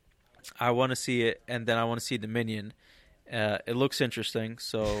I want to see it, and then I want to see Dominion. It looks interesting,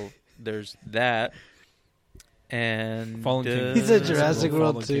 so there's that. And Fallen Kingdom. He said Jurassic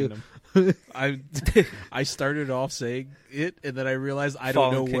World 2. I started off saying it, and then I realized I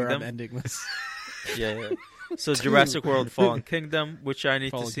Fallen don't know where Kingdom? I'm ending this. Yeah. So Jurassic World Fallen Kingdom, which I need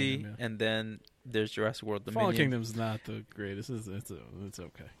Fallen to see, Kingdom, and then there's Jurassic World Dominion. Fallen Kingdom's not the greatest. It's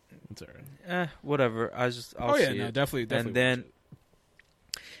okay. It's alright. Whatever. I'll see it. Definitely.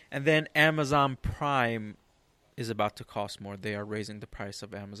 And then Amazon Prime is about to cost more. They are raising the price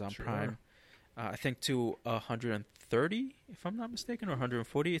of Amazon Prime. I think to 130, if I'm not mistaken, or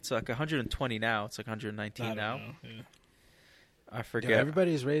 140. It's like 120 now. It's like 119 now. Yeah. I forget. Yo,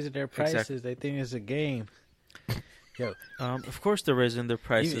 everybody's raising their prices. Exactly. They think it's a game. Yo, of course they're raising their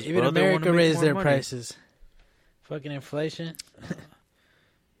prices. Even America raised their prices. Fucking inflation.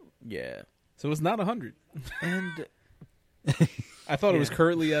 Yeah. So it's not 100. And I thought it was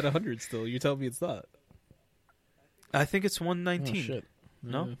currently at 100 still. You tell me it's not. I think it's Oh, 119. shit.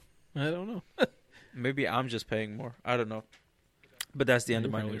 No? I don't know. Maybe I'm just paying more. I don't know. But that's the end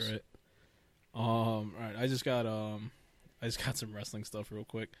of my You're news. probably right. All right. I just got some wrestling stuff real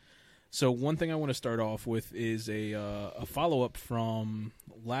quick. So one thing I want to start off with is a follow up from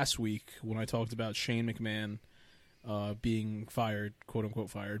last week when I talked about Shane McMahon being fired, quote unquote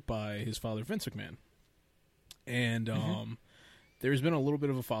fired, by his father Vince McMahon. And there's been a little bit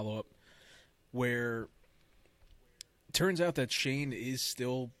of a follow up where it turns out that Shane is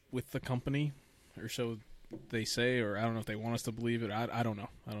still with the company, or so they say, or I don't know if they want us to believe it. I don't know.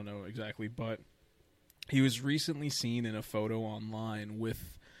 I don't know exactly, but he was recently seen in a photo online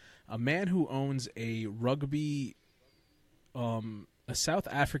with a man who owns a rugby, a South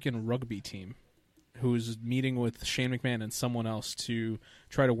African rugby team, who's meeting with Shane McMahon and someone else to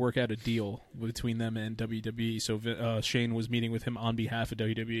try to work out a deal between them and WWE. So Shane was meeting with him on behalf of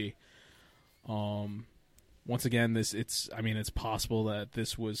WWE. Once again, it's possible that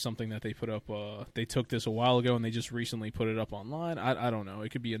this was something that they put up. They took this a while ago and they just recently put it up online. I don't know. It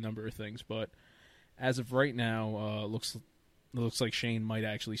could be a number of things, but as of right now, looks like Shane might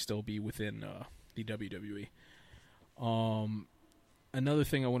actually still be within the WWE. Another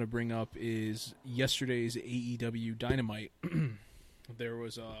thing I want to bring up is yesterday's AEW Dynamite. There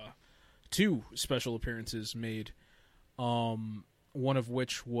was 2 special appearances made, one of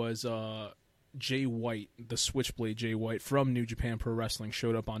which was Jay White, the Switchblade Jay White from New Japan Pro Wrestling,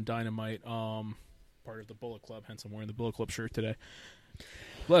 showed up on Dynamite, part of the Bullet Club, hence I'm wearing the Bullet Club shirt today.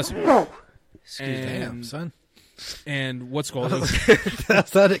 Bless you. Excuse me, damn, son. And what's called... That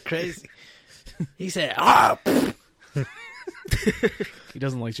sounded crazy. He said, ah! He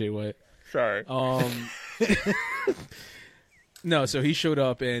doesn't like Jay White. Sorry. No, so he showed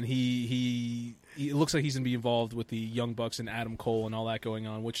up, and he it looks like he's going to be involved with the Young Bucks and Adam Cole and all that going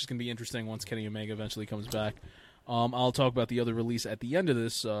on, which is going to be interesting once Kenny Omega eventually comes back. I'll talk about the other release at the end of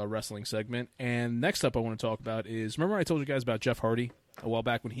this wrestling segment. And next up I want to talk about is, remember I told you guys about Jeff Hardy a while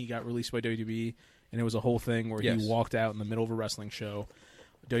back when he got released by WWE, and it was a whole thing where he walked out in the middle of a wrestling show.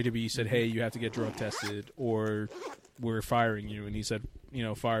 WWE said, hey, you have to get drug tested or we're firing you. And he said,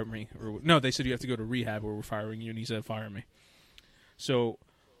 fire me. Or no, they said you have to go to rehab or we're firing you. And he said, fire me. So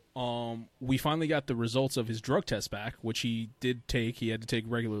we finally got the results of his drug test back, which he did take. He had to take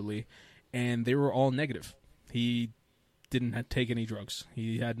regularly, and they were all negative. He didn't take any drugs.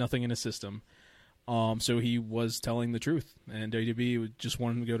 He had nothing in his system. So he was telling the truth, and WWE just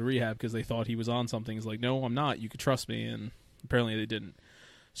wanted him to go to rehab because they thought he was on something. He's like, no, I'm not. You could trust me, and apparently they didn't.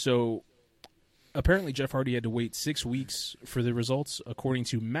 So apparently Jeff Hardy had to wait 6 weeks for the results. According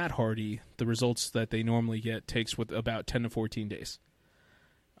to Matt Hardy, the results that they normally get takes with about 10 to 14 days.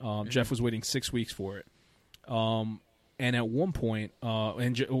 Jeff was waiting 6 weeks for it. And at one point,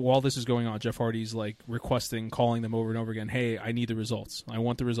 while this is going on, Jeff Hardy's like requesting, calling them over and over again, hey, I need the results. I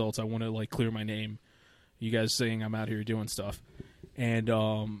want the results. I want to like clear my name. You guys saying I'm out here doing stuff. And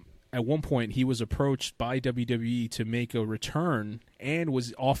at one point, he was approached by WWE to make a return and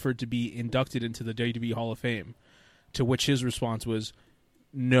was offered to be inducted into the WWE Hall of Fame, to which his response was,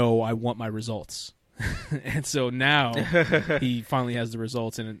 no, I want my results. And so now he finally has the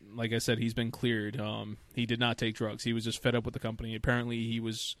results, and like I said, he's been cleared. He did not take drugs. He was just fed up with the company. Apparently,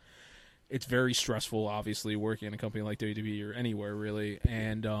 it's very stressful, obviously, working in a company like WWE or anywhere, really,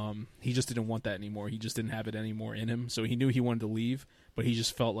 and he just didn't want that anymore. He just didn't have it anymore in him, so he knew he wanted to leave, but he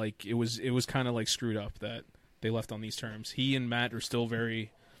just felt like it was kind of like screwed up that they left on these terms. He and Matt are still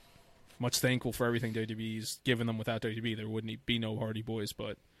very much thankful for everything WWE's given them. Without WWE, there wouldn't be no Hardy Boys,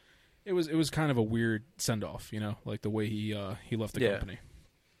 but it was kind of a weird send-off, like the way he left the company.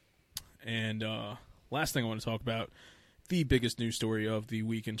 And last thing I want to talk about, the biggest news story of the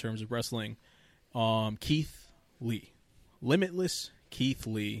week in terms of wrestling, Keith Lee. Limitless Keith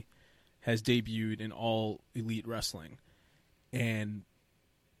Lee has debuted in All Elite Wrestling. And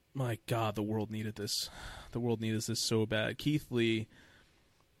my God, the world needed this. The world needed this so bad. Keith Lee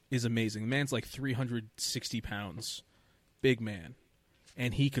is amazing. The man's like 360 pounds. Big man.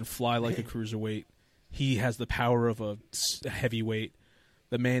 And he can fly like a cruiserweight. He has the power of a heavyweight.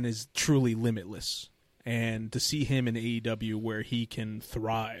 The man is truly limitless. And to see him in AEW where he can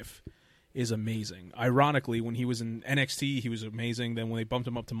thrive is amazing. Ironically, when he was in NXT, he was amazing. Then when they bumped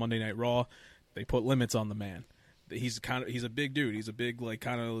him up to Monday Night Raw, they put limits on the man. He's a big dude. He's a big, like,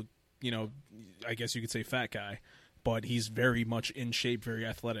 kind of, I guess you could say fat guy. But he's very much in shape, very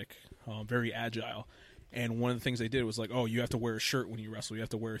athletic, very agile. And one of the things they did was like, oh, you have to wear a shirt when you wrestle. You have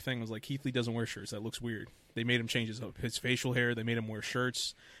to wear a thing. I was like, Keith Lee doesn't wear shirts. That looks weird. They made him change his facial hair. They made him wear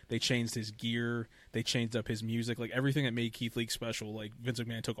shirts. They changed his gear. They changed up his music. Like, everything that made Keith Lee special, like, Vince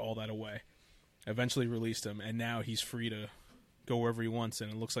McMahon took all that away. eventually released him, and now he's free to go wherever he wants,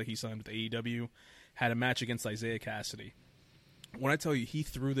 and it looks like he signed with AEW. Had a match against Isaiah Cassidy. When I tell you, he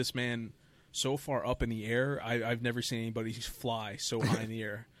threw this man so far up in the air, I've never seen anybody fly so high in the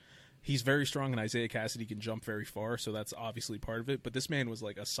air. He's very strong, and Isaiah Cassidy can jump very far, so that's obviously part of it. But this man was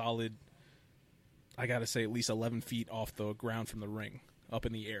like a solid, I gotta say, at least 11 feet off the ground from the ring, up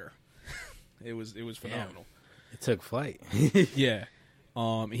in the air. It was phenomenal. It took flight. Yeah.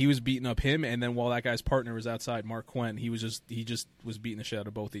 He was beating up him, and then while that guy's partner was outside, Mark Quinn, he just was beating the shit out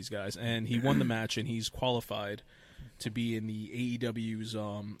of both these guys, and he won the match, and he's qualified to be in the AEW's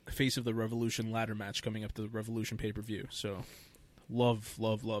Face of the Revolution ladder match coming up to the Revolution pay-per-view. So, love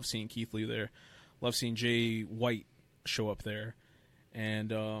seeing Keith Lee there. Love seeing Jay White show up there,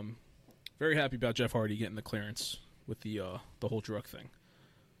 and very happy about Jeff Hardy getting the clearance with the whole drug thing.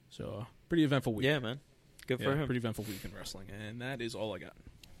 So, pretty eventful week. Yeah, man. Good for him. Pretty eventful week in wrestling, and that is all I got.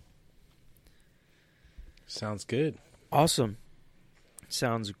 Sounds good. Awesome.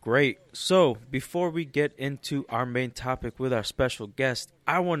 Sounds great. So, before we get into our main topic with our special guest,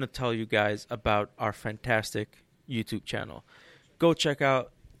 I want to tell you guys about our fantastic YouTube channel. Go check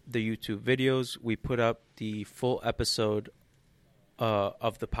out the YouTube videos. We put up the full episode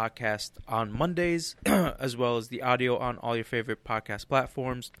of the podcast on Mondays, as well as the audio on all your favorite podcast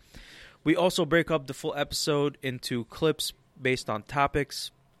platforms. We also break up the full episode into clips based on topics,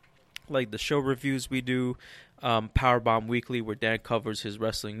 like the show reviews we do, Powerbomb Weekly, where Dan covers his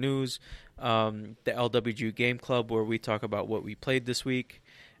wrestling news, the LWG Game Club, where we talk about what we played this week,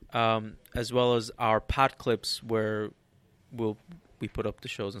 as well as our pod clips, where we put up the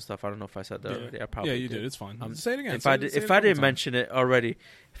shows and stuff. I don't know if I said that already. I probably you did. It's fine. Say it again. If I didn't mention it already,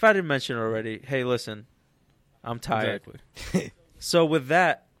 hey, listen, I'm tired. Exactly. So with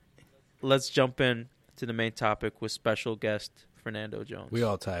that, let's jump in to the main topic with special guest Fernando Jones. We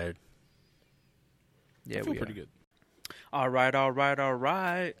all tired. Yeah, I feel pretty good. All right.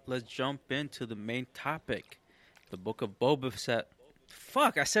 Let's jump into the main topic, the Book of Boba Fett.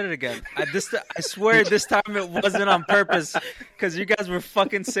 Fuck, I said it again. I swear this time it wasn't on purpose because you guys were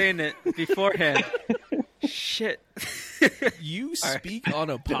fucking saying it beforehand. Shit. You speak on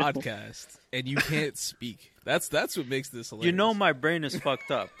a podcast and you can't speak. That's what makes this hilarious. You know my brain is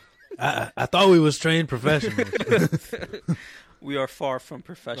fucked up. I thought we was trained professionals. We are far from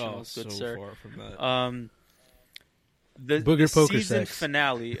professionals, good so sir. Far from that. The Booger poker season sex.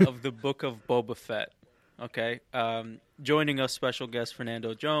 finale of the Book of Boba Fett. Okay. Joining us, special guest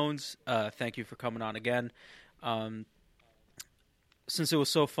Fernando Jones. Thank you for coming on again. Since it was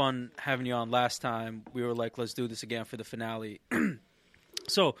so fun having you on last time, we were like, let's do this again for the finale.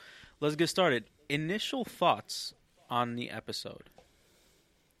 So, let's get started. Initial thoughts on the episode.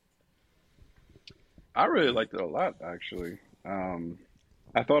 I really liked it a lot, actually.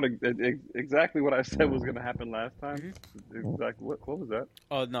 I thought exactly what I said was going to happen last time. Exactly. What was that?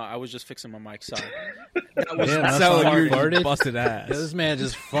 Oh, no, I was just fixing my mic. Sorry. That's sound like how you you farted. busted ass. Yeah, this man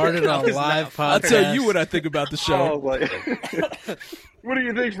just farted on live podcast. I'll tell you what I think about the show. I was like, what do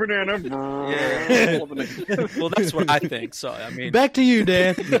you think, Fernando? Yeah. Well, that's what I think. So, I mean, Back to you,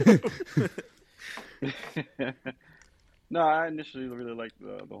 Dan. No, I initially really liked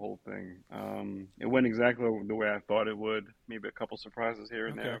the whole thing. It went exactly the way I thought it would. Maybe a couple surprises here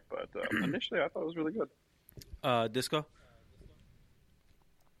and there, but initially I thought it was really good. Disco?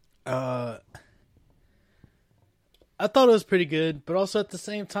 I thought it was pretty good, but also at the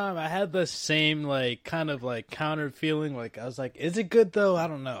same time, I had the same kind of countered feeling. Like I was like, "Is it good though?" I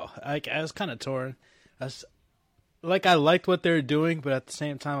don't know. I was kind of torn. I liked what they were doing, but at the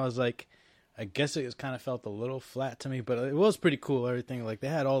same time, I was like, I guess it kind of felt a little flat to me. But it was pretty cool. Everything they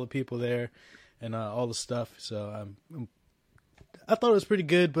had all the people there and all the stuff. So I thought it was pretty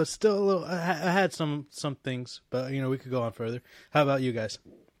good, but still a little. I had some things, but we could go on further. How about you guys?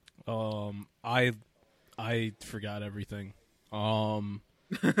 I forgot everything.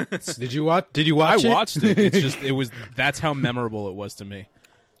 Did you watch it? I watched it. It's just that's how memorable it was to me.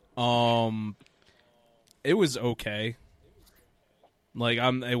 It was okay.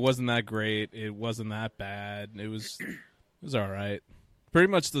 It wasn't that great. It wasn't that bad. It was all right. Pretty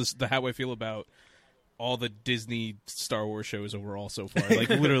much how I feel about all the Disney Star Wars shows overall so far.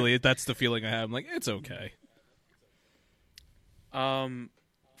 Literally, that's the feeling I have. I'm like, it's okay.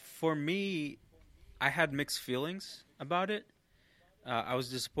 For me, I had mixed feelings about it. I was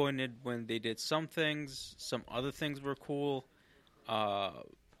disappointed when they did some things. Some other things were cool.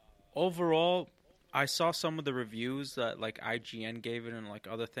 Overall, I saw some of the reviews that IGN gave it and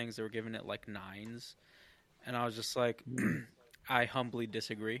other things they were giving it 9s. And I was just like, I humbly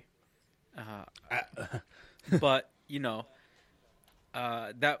disagree. But,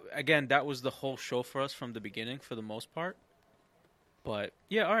 that was the whole show for us from the beginning for the most part. But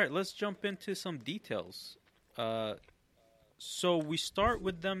yeah, all right, let's jump into some details. So we start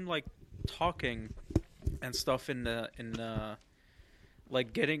with them like talking and stuff in the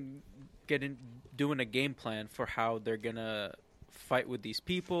like doing a game plan for how they're gonna fight with these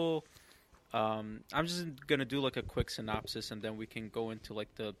people. I'm just gonna do like a quick synopsis, and then we can go into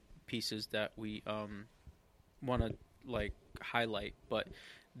like the pieces that we want to like highlight. But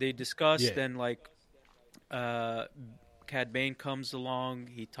they discussed, and like Cad Bane comes along,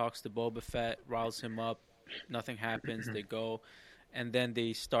 he talks to Boba Fett, riles him up, nothing happens, they go, and then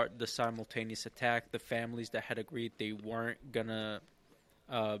they start the simultaneous attack. The families that had agreed they weren't gonna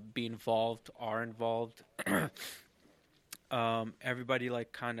be involved are involved. Everybody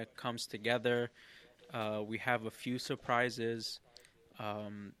like kind of comes together. We have a few surprises.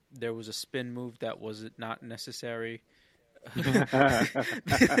 There was a spin move that was not necessary.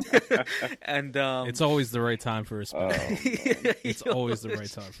 And it's always the right time for a spin move. It's always the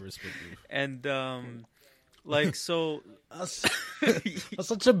right time for a spin move. And like so that's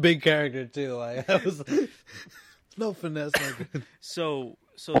such a big character too. Like I was no finesse. Like so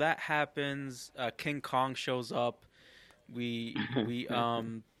that happens. King Kong shows up. We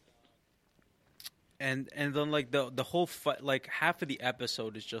and then like the whole fight, like half of the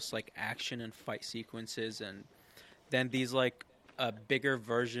episode is just like action and fight sequences, and then these like bigger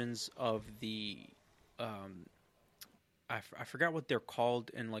versions of the I forgot what they're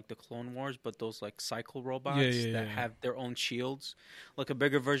called in like the Clone Wars, but those like cycle robots that have their own shields. Like a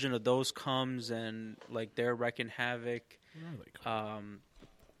bigger version of those comes, and like they're wrecking havoc.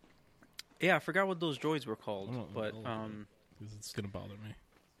 Yeah, I forgot what those droids were called, but it's gonna bother me.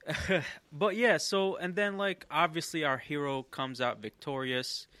 But yeah, so and then like obviously our hero comes out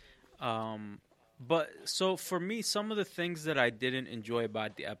victorious. But so for me, some of the things that I didn't enjoy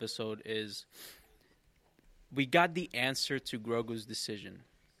about the episode is we got the answer to Grogu's decision,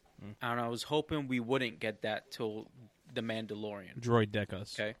 and I was hoping we wouldn't get that till the Mandalorian. Droid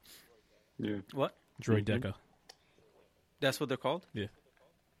Decas. Okay. Yeah. What? Droid Deca. That's what they're called? Yeah.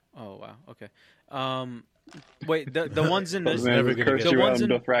 Oh wow. Okay. Wait, the ones in the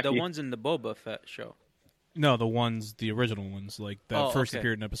ones in the Boba Fett show. No, the original ones, like that first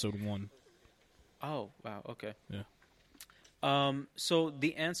appeared in episode 1. Oh wow. Okay. Yeah. So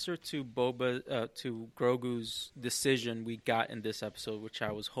the answer to to Grogu's decision we got in this episode, which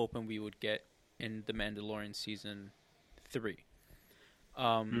I was hoping we would get in the Mandalorian season 3.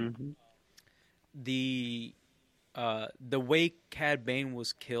 The way Cad Bane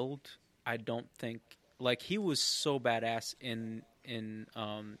was killed, I don't think like he was so badass in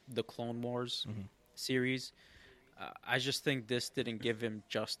the Clone Wars series. I just think this didn't give him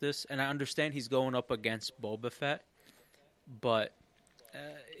justice, and I understand he's going up against Boba Fett, but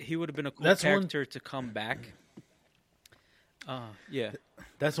he would have been a cool character to come back. Yeah.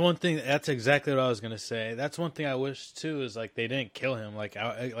 That's one thing. That's exactly what I was gonna say. That's one thing I wish too is like they didn't kill him. Like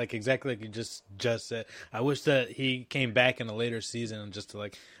exactly like you just said. I wish that he came back in a later season just to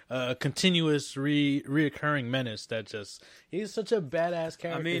like a continuous reoccurring menace. That just he's such a badass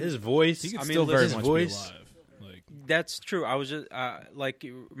character. I mean, his voice. He can still very much be alive. Like that's true. I was just like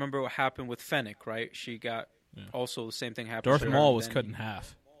remember what happened with Fennec, right? She got also the same thing happened. Darth Maul was cut in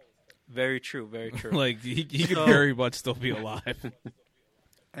half. Very true. Very true. Like he could very much still be alive.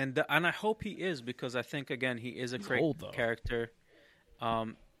 And I hope he is, because I think again he is a great character.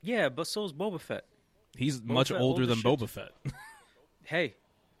 Yeah, but so is Boba Fett. He's much older than Boba Fett. Hey,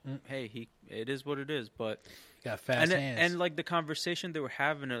 it is what it is. But got fast hands. And like the conversation they were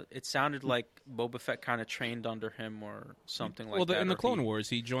having, it sounded like Boba Fett kind of trained under him or something like that. Well, in the Clone Wars,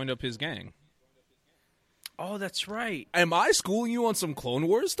 he joined up his gang. Oh, that's right. Am I schooling you on some Clone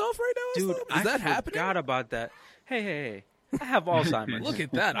Wars stuff right now? Dude, is that happening? I forgot about that. Hey. I have Alzheimer's. Look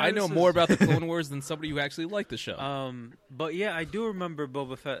at that. I know more about the Clone Wars than somebody who actually liked the show. But yeah, I do remember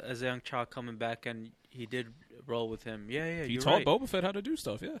Boba Fett as a young child coming back, and he did roll with him. Yeah, he taught Boba Fett how to do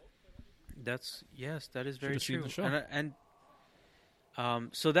stuff, yeah. That is very true. Seen the show. And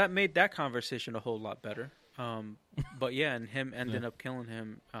so that made that conversation a whole lot better. But yeah, and him ended up killing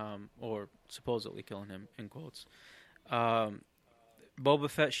him, or supposedly killing him, in quotes. Boba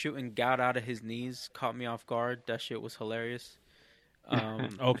Fett shooting God out of his knees caught me off guard. That shit was hilarious.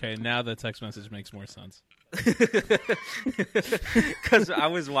 Okay, now the text message makes more sense. Because I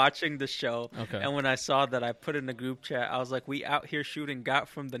was watching the show, and when I saw that, I put in the group chat, I was like, we out here shooting God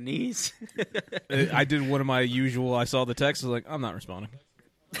from the knees. I did one of my usual, I saw the text, I was like, I'm not responding.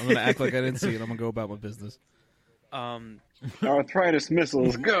 I'm going to act like I didn't see it. I'm going to go about my business. Arthritis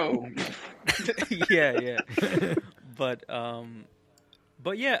missiles, go! Yeah. But,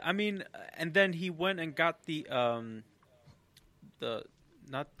 But yeah, I mean, and then he went and got the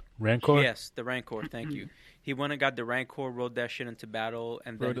not Rancor? Yes, the Rancor. Thank you. He went and got the Rancor, rode that shit into battle,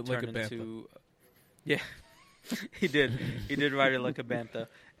 and then Rode it like turned a into. Yeah, he did. He did ride it like a bantha,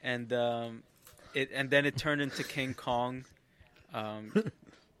 and then it turned into King Kong. Oh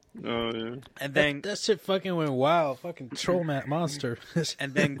yeah. And then that shit fucking went wild. Fucking troll monster.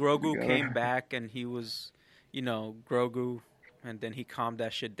 and then Grogu came back, and he was, Grogu, and then he calmed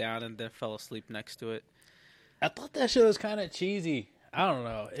that shit down, and then fell asleep next to it. I thought that shit was kind of cheesy. I don't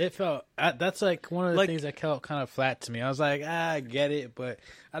know. It felt that's like one of the things that felt kind of flat to me. I was like, I get it, but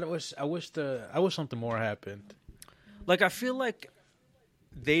I wish something more happened. Like, I feel like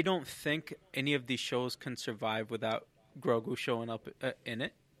they don't think any of these shows can survive without Grogu showing up in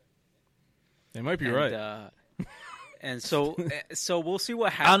it. They might be right. And so we'll see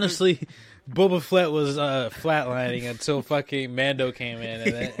what happens. Honestly, Boba Fett was flatlining until fucking Mando came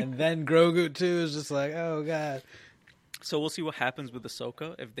in, and then Grogu too is just like, oh god. So we'll see what happens with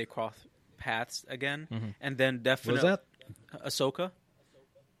Ahsoka if they cross paths again, and then definitely was that Ahsoka.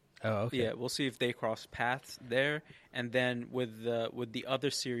 Oh, okay. Yeah, we'll see if they cross paths there, and then with the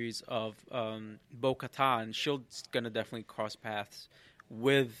other series of Bo-Katan, she's gonna definitely cross paths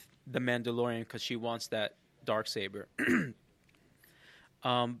with the Mandalorian because she wants that Darksaber.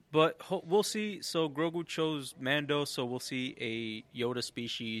 But we'll see. So Grogu chose Mando, so we'll see a Yoda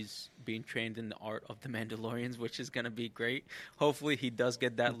species being trained in the art of the Mandalorians, which is going to be great. Hopefully he does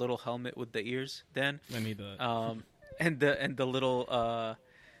get that little helmet with the ears then. I need that. And the little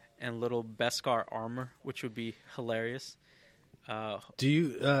Beskar armor, which would be hilarious. Do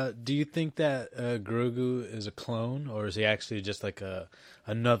you think that Grogu is a clone, or is he actually just like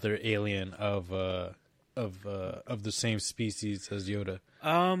another alien of the same species as Yoda?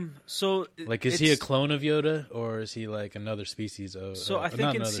 So like, is he a clone of Yoda, or is he like another species of? So I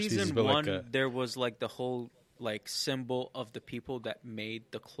think in season one like there was like the whole like symbol of the people that made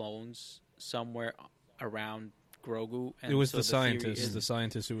the clones somewhere around Grogu. And it was so the scientist. The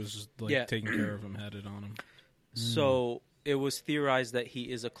scientist who was taking care of him had it on him. So it was theorized that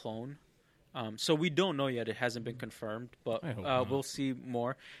he is a clone. So we don't know yet. It hasn't been confirmed, but we'll see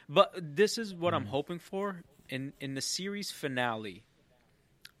more. But this is what I'm hoping for in the series finale.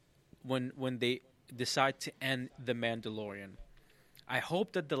 When they decide to end The Mandalorian, I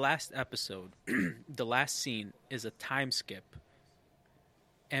hope that the last episode, the last scene, is a time skip,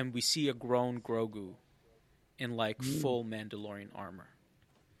 and we see a grown Grogu in like full Mandalorian armor.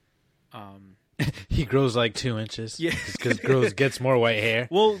 He grows like 2 inches. Yeah, because gets more white hair.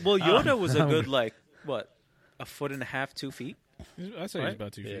 Well, Yoda was a good a 1.5, 2 feet. I'd say he's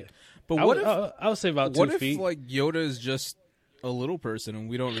about 2 feet. Yeah. But I would say about 2 feet. What if like Yoda is just a little person and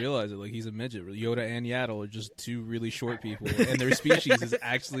we don't realize it? Like, he's a midget. Yoda and Yaddle are just two really short people, and their species is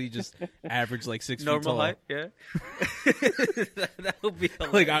actually just average like 6 feet tall. Normal height, yeah. that would be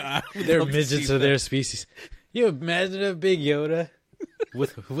hilarious. Like they're midgets of their species. You imagine a big Yoda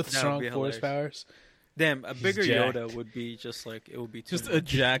with strong force powers. Damn, a bigger jacked. Yoda would be just like, it would be just a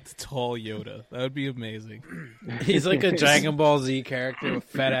jacked tall Yoda. That would be amazing. He's like a Dragon Ball Z character with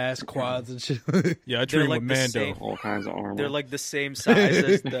fat ass quads and shit. Yeah, I train with Mando. All kinds of armor. They're like the same size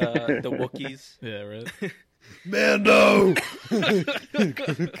as the Wookiees. Yeah, right. Mando.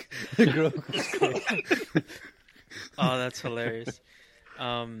 Oh, that's hilarious.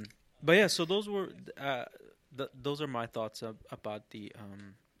 But yeah, so those were those are my thoughts about the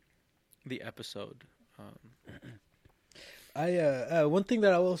episode. One thing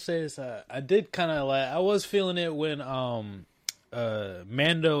that I will say is I did kind of I was feeling it when Mando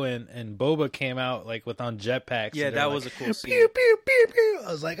and Boba came out like on jetpacks. Yeah, that was a cool scene. Pew, pew, pew, pew.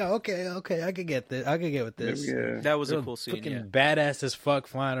 I was like, oh, okay, I could get this. I could get with this. Yeah. That was a cool scene. Fucking Yeah. badass as fuck,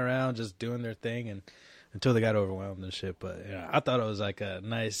 flying around, just doing their thing, and until they got overwhelmed and shit. But yeah, I thought it was like a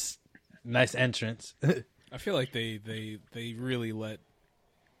nice entrance. I feel like they really let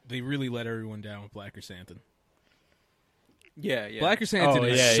everyone down with Black Chrysanthemum. Yeah. Black Chrysanthemum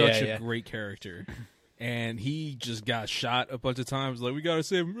is such a great character, and he just got shot a bunch of times. Like, we gotta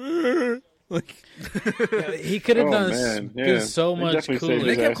save him. Like, he could have done so much cooler.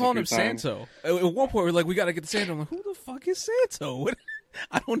 They kept calling him Santo. At one point, we're like, we gotta get to Santo. I'm like, who the fuck is Santo? What?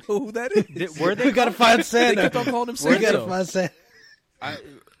 I don't know who that is. We gotta find Santa. They kept on calling him Santo. We gotta find Santa.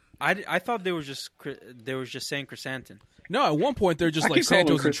 I thought they were just saying Chrysanthemum. No, at one point they're just like,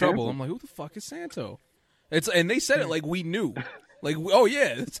 Santo's in trouble. I'm like, who the fuck is Santo? And they said it like we knew. Like, oh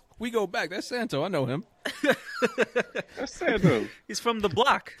yeah, we go back. That's Santo. I know him. That's Santo. He's from the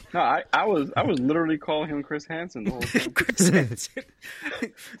block. No, I was literally calling him Chris Hansen the whole time. Chris Hansen.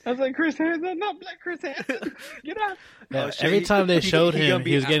 I was like, Chris Hansen, not Black Chris Hansen. Get out. Yeah, every time they showed him,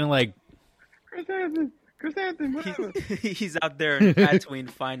 he was getting like Chris Hansen, whatever. He's out there in Tatooine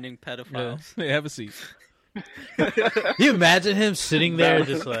finding pedophiles. Hey, have a seat. you imagine him sitting there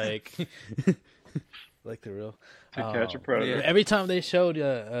just like like the real To catch a predator. Yeah. Every time they showed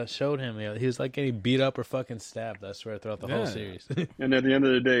him, he was like getting beat up or fucking stabbed, I swear, throughout the whole series. And at the end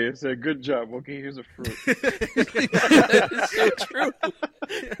of the day, it said, "Good job. Okay, here's a fruit." It's so true.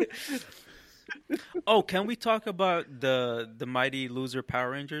 Oh, can we talk about the mighty loser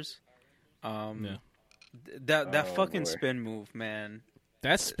Power Rangers? That fucking spin move, man.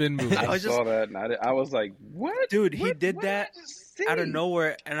 That spin move. I saw that, and I was like, "What, dude? What? He did that out of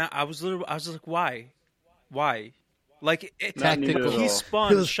nowhere, and I was like, why? Like, tactical. He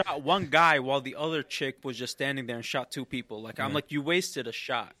spun, shot one guy while the other chick was just standing there and shot two people. Like, I'm like, you wasted a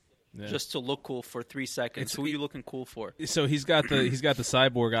shot just to look cool for 3 seconds. Who are you looking cool for? So he's got the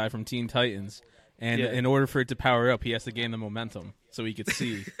cyborg guy from Teen Titans, and in order for it to power up, he has to gain the momentum so he could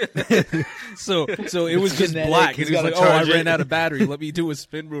see. so it was just black. And he was like, "Oh, I ran out of battery. Let me do a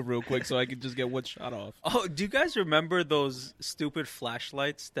spin move real quick so I could just get one shot off." Oh, do you guys remember those stupid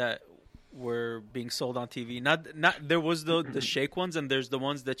flashlights that were being sold on TV? Not there was the shake ones, and there's the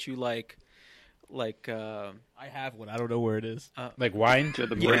ones that you like I have one. I don't know where it is. Like wind?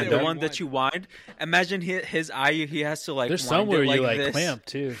 The one that you wind. Imagine his eye. He has to like. There's wind somewhere it like you like this. clamp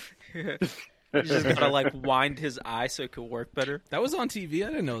too. You just gotta like wind his eye so it could work better. That was on TV. I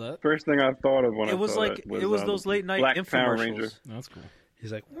didn't know that. First thing I thought of when I saw like it was it was those late night Black infomercials. Power Ranger. Oh, that's cool.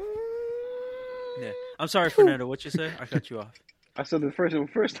 He's like, Yeah. I'm sorry, Fernando. What you say? I cut you off. I said the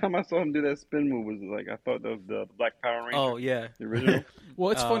first time I saw him do that spin move was like I thought of the Black Power Ranger. Oh yeah, the original.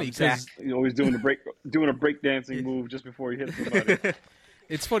 Well, it's funny because He's always doing a break dancing move just before he hits somebody.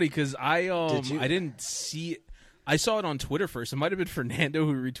 it's funny because I didn't see it. I saw it on Twitter first. It might have been Fernando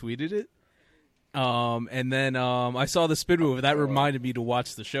who retweeted it. And then I saw the spin move. That reminded me to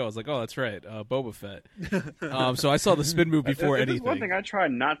watch the show. I was like, "Oh, that's right, Boba Fett." So I saw the spin move before anything. One thing I try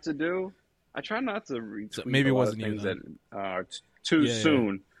not to do. I try not to retweet so maybe it wasn't things you that are too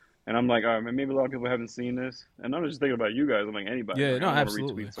soon. Yeah. And I'm like, all right, maybe a lot of people haven't seen this. And I'm just thinking about you guys. I'm like, anybody. Yeah, like, no, I don't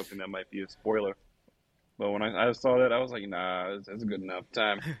absolutely. want to retweet something that might be a spoiler. But when I saw that, I was like, nah, it's a good enough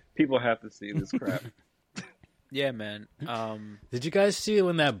time. People have to see this crap. Yeah, man. Did you guys see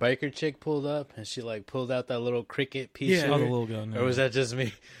when that biker chick pulled up and she like pulled out that little cricket piece? Yeah, of the her? little gun. Or was that just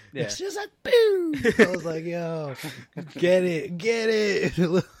me? Yeah. She was like, boom! I was like, yo, get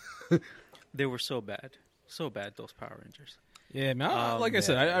it. They were so bad, those Power Rangers. Yeah, man. Like I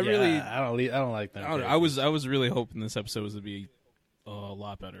said, I really, I don't like that. I was really hoping this episode was to be a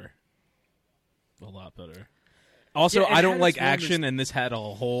lot better. Also, I don't like action, and this had a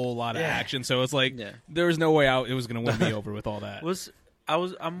whole lot of action, so it's like there was no way out. It was going to win me over with all that.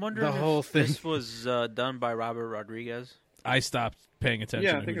 I'm wondering the whole thing. This was done by Robert Rodriguez. I stopped paying attention.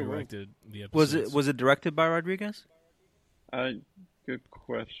 Yeah, I to think who it directed the episode. Was it directed by Rodriguez? Good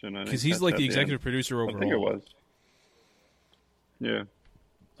question. Because he's like the executive producer overall. I think it was. Yeah.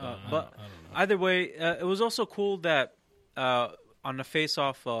 But either way, it was also cool that on the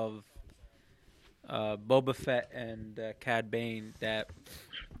face-off of Boba Fett and Cad Bane, that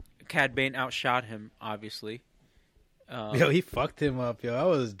Cad Bane outshot him, obviously. Yo, he fucked him up, yo. I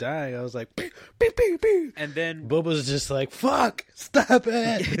was dying. I was like, beep, beep, beep, beep. And then Boba's just like, fuck, stop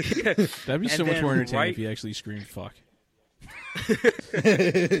it. That'd be so much more entertaining if he actually screamed fuck.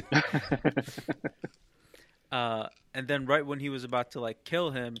 And then right when he was about to like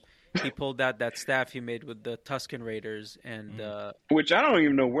kill him, he pulled out that staff he made with the Tusken Raiders, and which I don't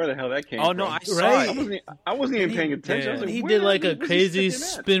even know where the hell that came from. Oh no, I saw it. I wasn't even paying attention. I was like, he where did like a was crazy he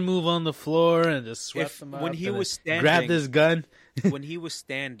sitting at? spin move on the floor and just swept him up. When he was standing, grabbed his gun. when he was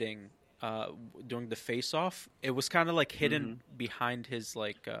standing during the face-off, it was kind of like hidden behind his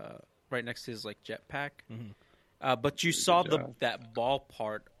like right next to his like jetpack. But you saw that ball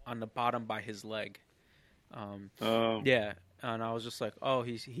part on the bottom by his leg. Yeah, and I was just like, oh,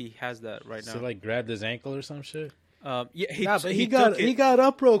 he has that right now. So like grabbed his ankle or some shit. Yeah, he got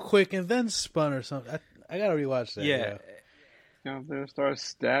up real quick and then spun or something. I gotta rewatch that. Yeah. Out there, started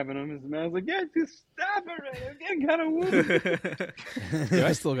stabbing him. His man was like, "Yeah, just stab her. I'm getting kind of wounded." Yeah,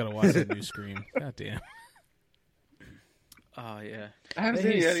 I still gotta watch that new Scream. God damn. Oh yeah. I haven't Then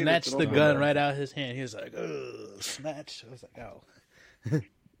seen he it yet either, snatched so the don't gun know. right out his hand. He was like, "Ugh, snatch." I was like, "Oh."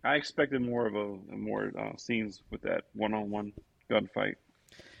 I expected more of a more scenes with that one-on-one gunfight.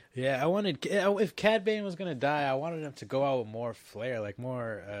 Yeah, I wanted if Cad Bane was gonna die, I wanted him to go out with more flair, like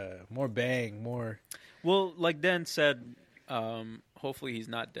more bang, more. Well, like Dan said, hopefully he's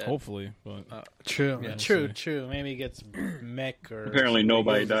not dead. Hopefully, but True. Yeah, True. Maybe he gets mech or. Apparently,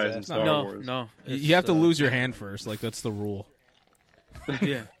 nobody dies in Star Wars. No. you have to lose your hand first. Like that's the rule.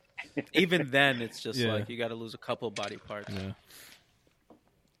 Yeah. Even then, it's just Yeah. like you got to lose a couple body parts. Yeah.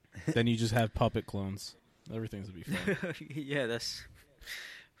 Then you just have puppet clones. Everything's gonna be fine. Yeah, that's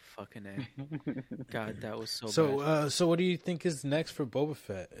fucking A. God, that was so bad. So what do you think is next for Boba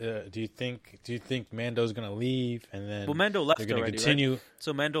Fett? Do you think Mando's gonna leave and then? Well, Mando left they're gonna already, continue. right?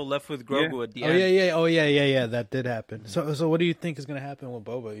 So Mando left with Grogu at the end. Yeah. That did happen. So what do you think is gonna happen with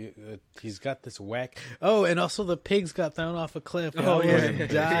Boba? He's got this whack. Oh, and also the pigs got thrown off a cliff. And Oh, yeah.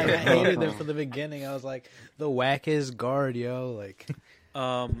 died. I hated them from the beginning. I was like, the wackest guard, yo. Like,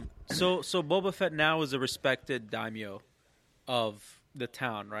 So Boba Fett now is a respected daimyo of the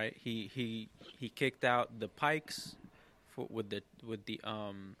town, right? He kicked out the Pikes with the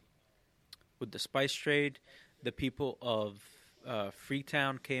spice trade. The people of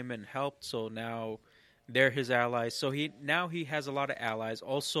Freetown came and helped, so now they're his allies. So he has a lot of allies.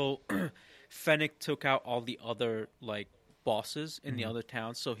 Also, Fennec took out all the other like bosses in the other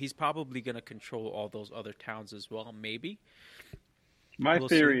towns, so he's probably going to control all those other towns as well, maybe. My We'll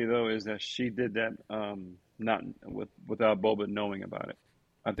theory, though, is that she did that not without Boba knowing about it.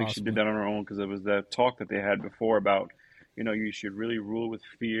 I think she did that on her own because it was that talk that they had before about, you should really rule with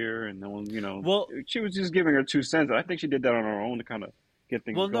fear and no one, Well, she was just giving her 2 cents. I think she did that on her own to kind of get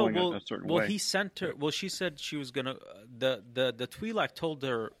things going in a certain way. Well, he sent her. Well, she said she was gonna. The Twi'lek told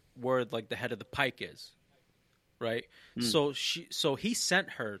her where like the head of the Pike is, right? So he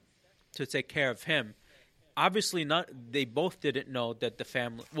sent her to take care of him. Obviously, not. They both didn't know that the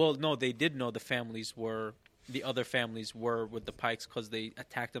family. Well, no, they did know the other families were with the Pikes because they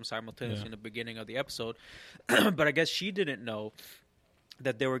attacked them simultaneously in the beginning of the episode. But I guess she didn't know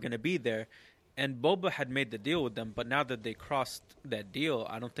that they were going to be there. And Boba had made the deal with them, but now that they crossed that deal,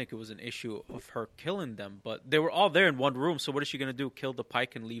 I don't think it was an issue of her killing them. But they were all there in one room, so what is she going to do? Kill the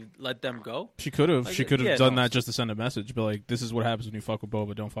Pike and let them go? She could have. Like, She could have done that just to send a message, but like, this is what happens when you fuck with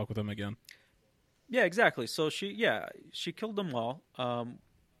Boba. Don't fuck with him again. Yeah, exactly. So she killed them all.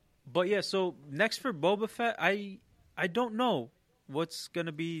 But yeah, so next for Boba Fett, I don't know what's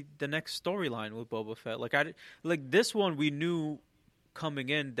gonna be the next storyline with Boba Fett. Like this one, we knew coming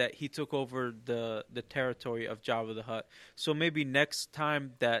in that he took over the territory of Jabba the Hutt. So maybe next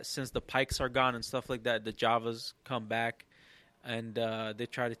time that since the Pikes are gone and stuff like that, the Javas come back and they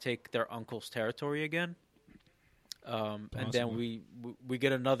try to take their uncle's territory again. And then we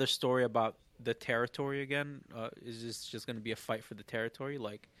get another story about the territory again. Is this just going to be a fight for the territory?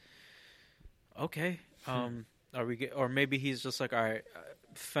 Like, okay, or maybe he's just like, all right,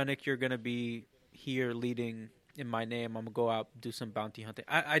 Fennec, you're going to be here leading in my name. I'm gonna go out do some bounty hunting.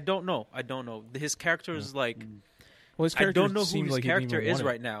 I don't know. His character is like, well, his character I don't know who his like character is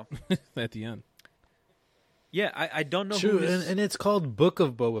right now. At the end. Yeah, I don't know. True, who and it's called Book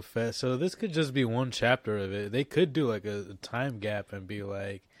of Boba Fett, so this could just be one chapter of it. They could do like a time gap and be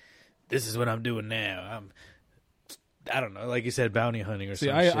like, "This is what I'm doing now." I don't know, like you said, bounty hunting or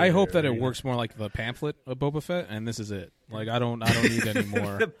something. I hope that it works more like the pamphlet of Boba Fett, and this is it. Like I don't need any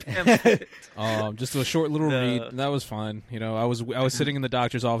more. The pamphlet. Just a short little read. That was fine. I was sitting in the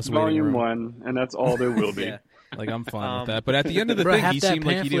doctor's office. Volume 1, and that's all there will be. Yeah. Like I'm fine with that. But at the end of the Bro, thing, half he that seemed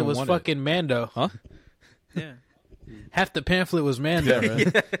like he pamphlet didn't was want fucking it. Mando. Huh? Yeah. Half the pamphlet was Mando.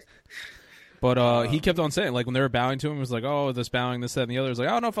 Bro. But he kept on saying, like, when they were bowing to him, it was like, oh, this bowing, this, that, and the other. It was like,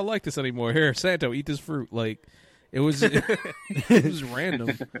 I don't know if I like this anymore. Here, Santo, eat this fruit. Like, it was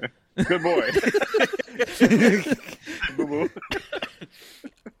random. Good boy.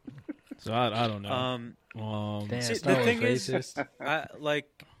 So I don't know. Damn, See, Star the Wars thing racist. is,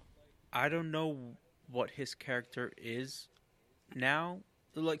 I don't know what his character is now.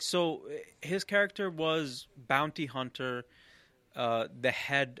 Like, so his character was bounty hunter, the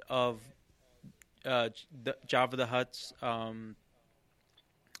head of the Jabba the Hutt's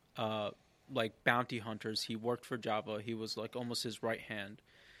like bounty hunters. He worked for Jabba. He was like almost his right hand.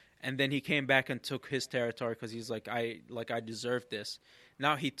 And then he came back and took his territory because he's like, I deserve this.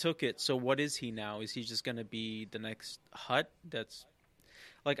 Now he took it. So what is he now? Is he just going to be the next Hutt? That's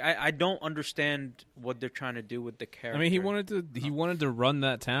like, I don't understand what they're trying to do with the character. I mean, he wanted to run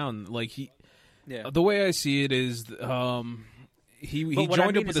that town. Like yeah. The way I see it is, he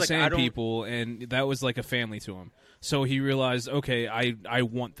joined up with the Sand People, and that was like a family to him. So he realized, okay, I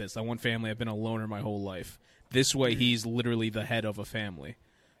want this. I want family. I've been a loner my whole life. This way, he's literally the head of a family.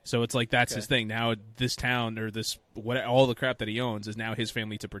 So it's like that's his thing. Now this town or all the crap that he owns is now his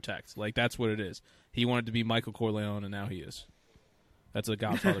family to protect. Like that's what it is. He wanted to be Michael Corleone, and now he is. That's a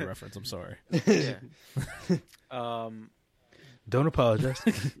Godfather reference. I'm sorry. Yeah. Don't apologize.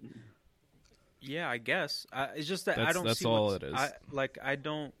 Yeah, I guess. It's just that That's- I don't that's see all it is. I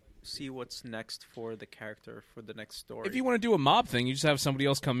don't see what's next for the character for the next story. If you want to do a mob thing, you just have somebody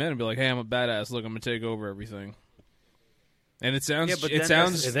else come in and be like, "Hey, I'm a badass. Look, I'm gonna take over everything." And it sounds, but it then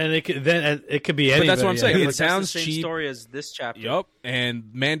sounds, And then it could be anybody. that's what I'm saying. Yeah, It but sounds that's the same cheap. story as this chapter. Yup. And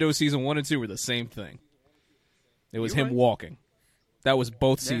Mando season 1 and 2 were the same thing. It was You're him right. walking. That was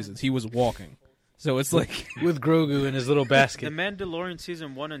both Yeah. seasons. He was walking. So it's like, with Grogu in his little The basket. Mandalorian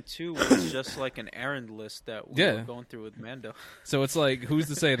season 1 and 2 was just like an errand list that we were going through with Mando. so it's like, who's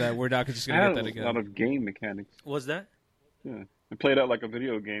to say that we're not just I gonna had get that a again? lot of game mechanics. Was that? Yeah, it played out like a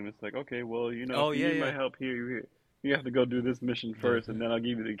video game. It's like, okay, well, if you need my help here, you have to go do this mission first, and then I'll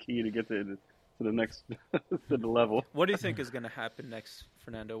give you the key to get to the next to the level. What do you think is going to happen next,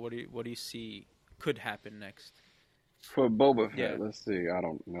 Fernando? What do you see could happen next? For Boba Fett, Yeah. let's see. I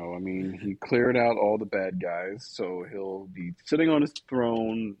don't know. I mean, he cleared out all the bad guys, so he'll be sitting on his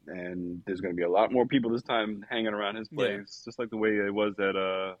throne, and there's going to be a lot more people this time hanging around his place, just like the way it was at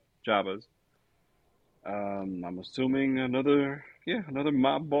Jabba's. I'm assuming another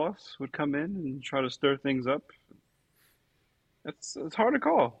mob boss would come in and try to stir things up. It's hard to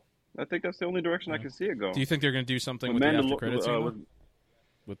call. I think that's the only direction I can see it go. Do you think they're gonna do something with the after credits scene?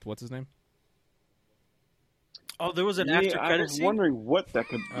 With what's his name? Oh, there was an after I credit was scene? wondering what that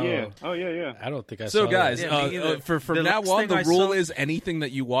could. Oh. Yeah. Oh yeah. I don't think I So saw guys, that. Yeah, me either. from The now last on, thing the I rule saw- is anything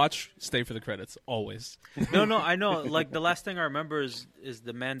that you watch, stay for the credits always. No, I know. Like the last thing I remember is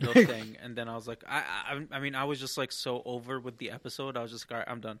the Mando thing, and then I was like, I mean, I was just like so over with the episode. I was just like, all right,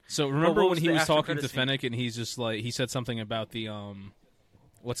 I'm done. So remember what when was he the was after talking to credits scene? Fennec and he's just like, he said something about the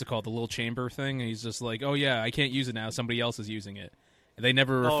what's it called, the little chamber thing, and he's just like, oh yeah, I can't use it now, somebody else is using it. And they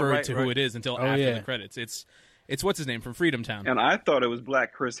never referred to who it is until after the credits. It's what's his name from Freedom Town. And I thought it was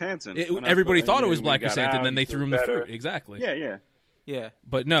Black Chris Hansen. Everybody thought it was Black Chris Hansen, and then they threw him the fruit. Exactly. Yeah.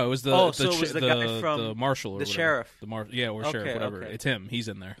 But no, it was the so it was the guy from the marshal or the whatever. sheriff. Or sheriff, whatever. Okay. It's him. He's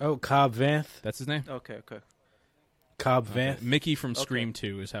in there. Oh, Cobb Vanth. That's his name. Okay. Cobb Vanth. Mickey from Scream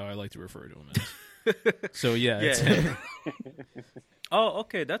 2 is how I like to refer to him as. So yeah, it's Yeah. him. Oh,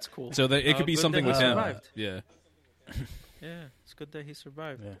 okay, that's cool. So it could be good something that with he him. survived. Yeah. Yeah, it's good that he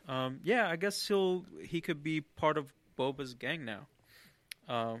survived. Yeah. I guess he could be part of Boba's gang now.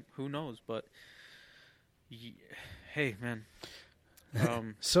 Who knows? But hey, man.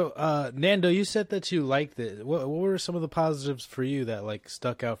 So, Nando, you said that you liked it. What were some of the positives for you that like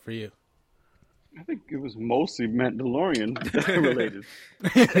stuck out for you? I think it was mostly Mandalorian related.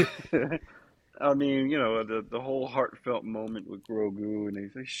 I mean, the whole heartfelt moment with Grogu, and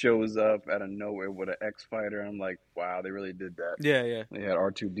he shows up out of nowhere with an X-Fighter. I'm like, wow, they really did that. Yeah. They had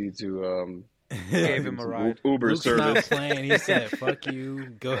R2-D2 Gave him a some ride. Uber Luke's service. not playing. He said, "Fuck you."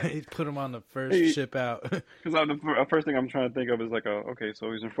 Go ahead, put him on the first ship out. Because the first thing I'm trying to think of is like, okay,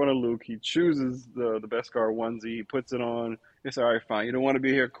 so he's in front of Luke. He chooses the Beskar onesie. He puts it on. It's all right, fine. You don't want to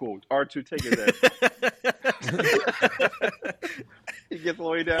be here? Cool. R2, take his ass. He gets all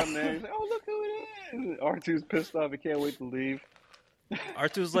the way down there. He's like, oh, look who it is. R2's pissed off. He can't wait to leave.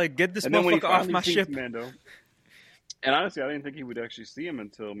 Artu's like, get this And then when he motherfucker off finally my sees ship. Mando, and honestly, I didn't think he would actually see him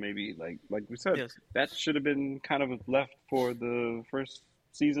until maybe, like we said, Yes. that should have been kind of left for the first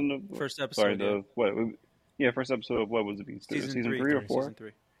season of First episode. Sorry, first episode of what was it? Season 3 or 4? Season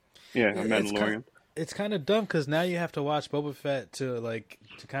 3. Yeah, It's Mandalorian. It's kind of dumb because now you have to watch Boba Fett to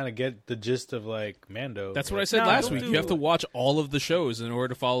kind of get the gist of like Mando. That's what I said No, last don't week. do You have to it. watch all of the shows in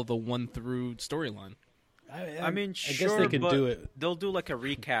order to follow the 1 through storyline. I mean, I sure, guess they can but do it. they'll do like a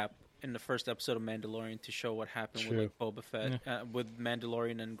recap in the first episode of Mandalorian to show what happened True. with like Boba Fett, with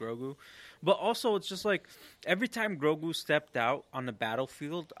Mandalorian and Grogu. But also, it's just like every time Grogu stepped out on the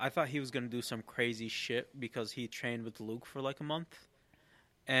battlefield, I thought he was going to do some crazy shit because he trained with Luke for like a month.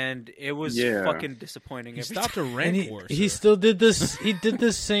 And it was fucking disappointing. He every stopped a time. rank And war. he sir. still did this. He did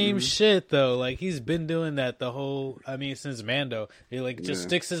the same shit though. Like he's been doing that the whole. I mean, since Mando, he just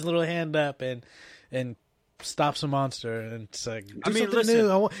sticks his little hand up and stops a monster, and it's like, do something listen.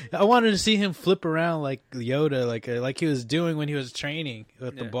 new. I wanted to see him flip around like Yoda, like he was doing when he was training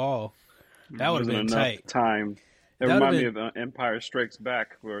with the ball. That would have Wasn't been enough tight. time. It That would've reminded me of Empire Strikes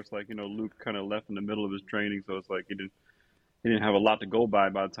Back, where it's like, Luke kind of left in the middle of his training, so it's like he didn't. he didn't have a lot to go by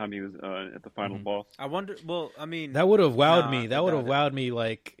the time he was at the final boss. I wonder. Well, I mean, that would have wowed me. That would have wowed me,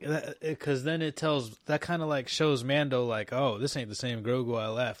 like, because then it tells that kind of like shows Mando like, oh, this ain't the same Grogu I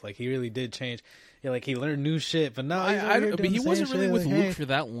left. Like he really did change. Yeah, like he learned new shit, but now he wasn't really with Luke for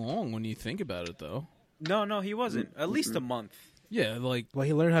that long when you think about it, though. No, he wasn't. At least a month. Yeah, like well,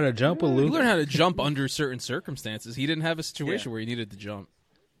 he learned how to jump with Luke. He learned how to jump under certain circumstances. He didn't have a situation where he needed to jump.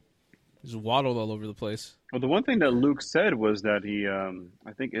 He just waddled all over the place. Well, the one thing that Luke said was that he,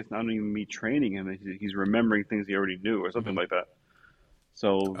 I think it's not even me training him; he's remembering things he already knew, or something like that.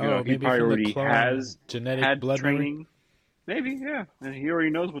 So he probably already has genetic blood training. Maybe, yeah, and he already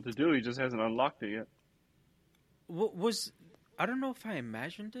knows what to do. He just hasn't unlocked it yet. I don't know if I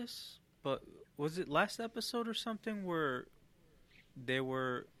imagined this, but was it last episode or something where they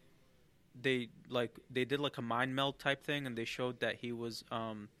did like a mind meld type thing, and they showed that he was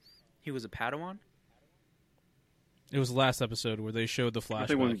a Padawan? It was the last episode where they showed the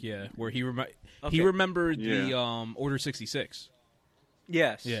flashback, where he remembered the Order 66.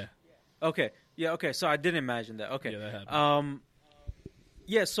 Yes. Yeah. Okay. Yeah. Okay. So I didn't imagine that. Okay. Yeah, that happened.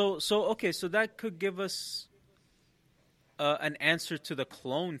 Yeah. So okay. So that could give us an answer to the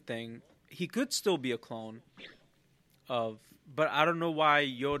clone thing. He could still be a clone but I don't know why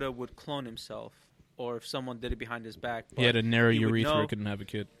Yoda would clone himself, or if someone did it behind his back. He had a narrow urethra, couldn't have a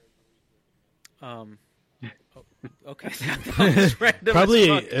kid. Okay.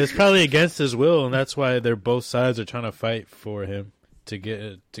 It's probably against his will, and that's why both sides are trying to fight for him to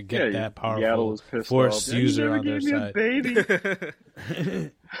get that powerful Force user on their side.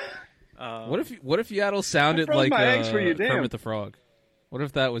 What if Yaddle sounded like Kermit the Frog? What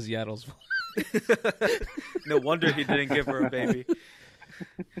if that was Yaddle's voice? No wonder he didn't give her a baby.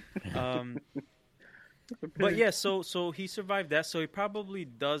 But yeah, so he survived that. So he probably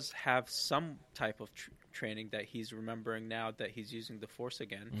does have some type of training that he's remembering now that he's using the Force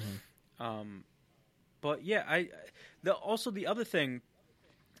again. Mm-hmm. But yeah, also the other thing,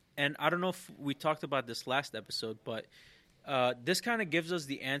 and I don't know if we talked about this last episode, but this kind of gives us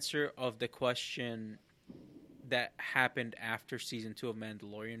the answer of the question that happened after season 2 of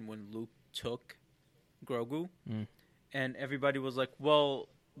Mandalorian when Luke took Grogu, and everybody was like, "Well,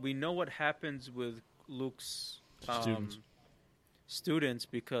 we know what happens with Luke's students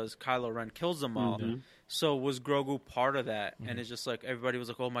because Kylo Ren kills them all." Mm-hmm. So was Grogu part of that? Mm-hmm. And it's just like everybody was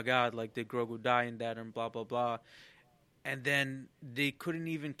like, "Oh my God! Like did Grogu die in that?" And blah blah blah. And then they couldn't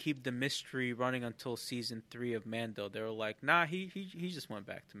even keep the mystery running until season 3 of Mando. They were like, "Nah, he just went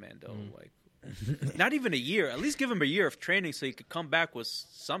back to Mando." Like, not even a year. At least give him a year of training so he could come back with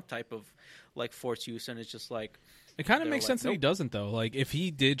some type of like Force use. And it's just like it kind of makes sense that he doesn't though. Like if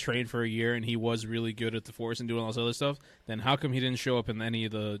he did train for a year and he was really good at the Force and doing all this other stuff, then how come he didn't show up in any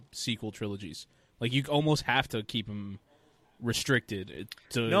of the sequel trilogies? Like you almost have to keep him restricted.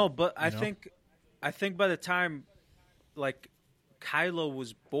 But I think by the time like Kylo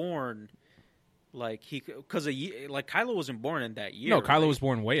was born, like Kylo wasn't born in that year. No, Kylo was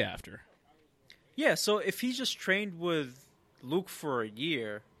born way after. Yeah, so if he just trained with Luke for a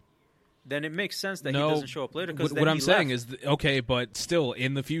year, then it makes sense that he doesn't show up later. What I'm saying is, okay, but still,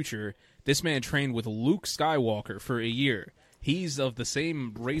 in the future, this man trained with Luke Skywalker for a year. He's of the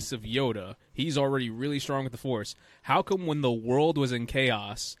same race of Yoda. He's already really strong with the Force. How come when the world was in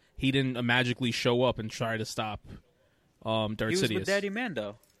chaos, he didn't magically show up and try to stop Darth Sidious? He was with Daddy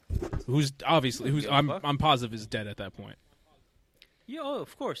Mando. Who's I'm positive is dead at that point. Yeah,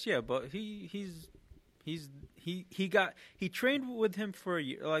 of course, yeah, but he trained with him for a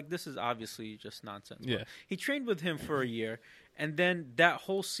year. Like this is obviously just nonsense. Yeah, he trained with him for a year, and then that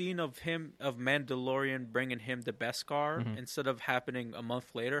whole scene of Mandalorian bringing him the Beskar instead of happening a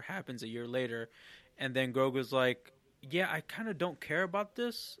month later happens a year later, and then Grogu's like, "Yeah, I kind of don't care about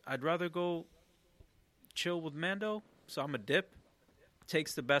this. I'd rather go chill with Mando, so I'm a dip."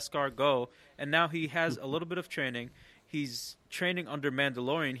 Takes the Beskar, go, and now he has a little bit of training. He's training under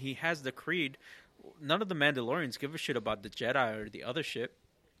Mandalorian. He has the Creed. None of the Mandalorians give a shit about the Jedi or the other shit.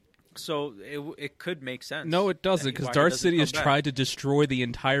 So it could make sense. No, it doesn't, because Darth Sidious tried to destroy the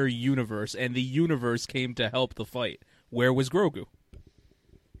entire universe, and the universe came to help the fight. Where was Grogu?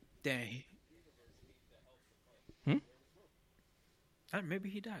 Dang. Maybe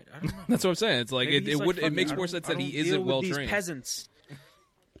he died. I don't know. That's what I'm saying. It's like it makes more sense that he isn't well trained. These peasants.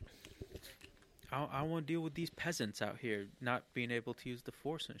 I want to deal with these peasants out here not being able to use the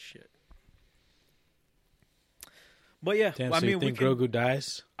Force and shit. But yeah, Damn, so you think Grogu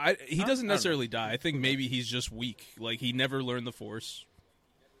dies? He doesn't necessarily die. I think maybe he's just weak. Like he never learned the Force,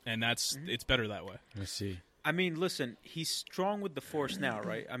 and it's better that way. Let's see. I mean, listen, he's strong with the Force now,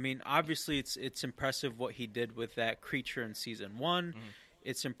 right? I mean, obviously, it's impressive what he did with that creature in season 1. Mm-hmm.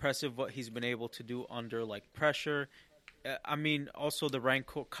 It's impressive what he's been able to do under like pressure. I mean, also the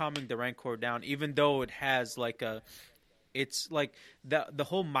Rancor, calming the Rancor down, even though it has like it's like the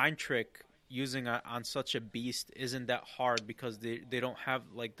whole mind trick using on such a beast isn't that hard because they don't have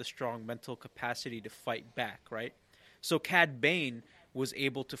like the strong mental capacity to fight back, right? So Cad Bane was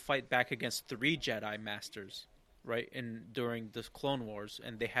able to fight back against 3 Jedi Masters, right? And during the Clone Wars,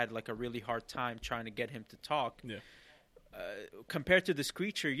 and they had like a really hard time trying to get him to talk. Yeah. Compared to this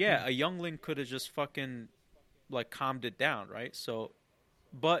creature, a youngling could have just fucking like calmed it down, right? So,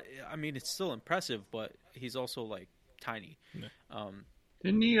 but I mean, it's still impressive, but he's also like tiny. Yeah.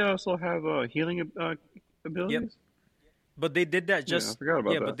 Didn't he also have healing abilities? Yep. But they did that just I forgot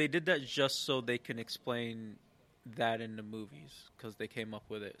about that. But they did that just so they can explain that in the movies because they came up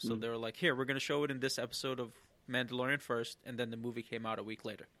with it. So they were like, "Here, we're going to show it in this episode of Mandalorian first," and then the movie came out a week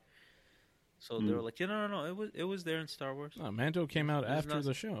later. So they were like, no, it was there in Star Wars. No, Mando came out after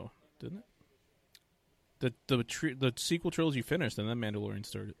the show, didn't it? The sequel trilogy finished, and then Mandalorian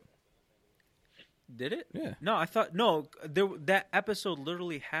started. Did it? Yeah. No, I thought that episode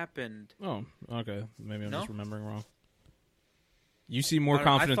literally happened. Oh, okay. Maybe I'm just remembering wrong. You seem more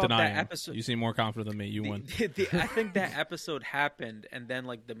confident than I am. You seem more confident than me. You win. I think that episode happened, and then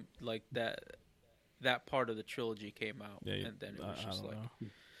that part of the trilogy came out, and then it was just like. Know.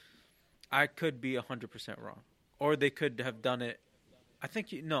 I could be 100% wrong, or they could have done it. I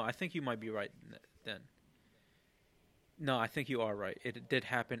think you might be right then. No, I think you are right. It did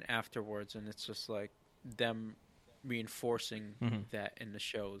happen afterwards, and it's just like them reinforcing that in the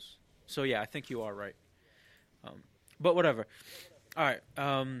shows. So yeah, I think you are right. But whatever. All right.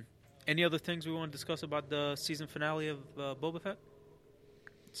 Any other things we want to discuss about the season finale of Boba Fett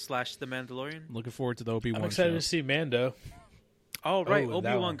 / The Mandalorian? Looking forward to the Obi-Wan. I'm excited show. to see Mando. Oh, right.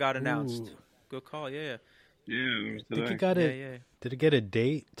 Obi-Wan got announced. Ooh. Good call. Yeah. Yeah. I think it got Did it get a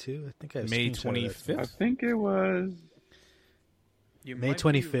date, too? I think I May 25th. I think it was... May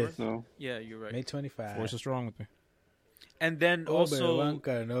 25th. So. Yeah, you're right. May 25th. Force is strong with me. And then Obi-Wan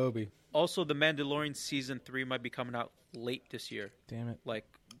Kenobi. Also, The Mandalorian Season 3 might be coming out late this year. Damn it. Like,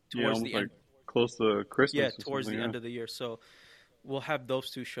 towards the end. Close to Christmas. Yeah, towards the end of the year. So, we'll have those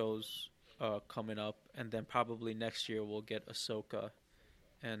 2 shows coming up. And then probably next year we'll get Ahsoka.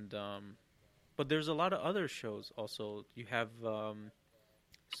 And, but there's a lot of other shows also. You have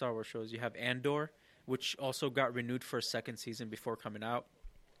Star Wars shows. You have Andor, which also got renewed for a 2nd season before coming out.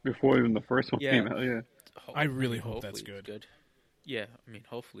 Before even the first one came out, yeah. I really hope that's good. Yeah, I mean,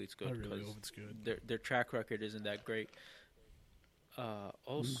 hopefully it's good. I really hope it's good. Their track record isn't that great.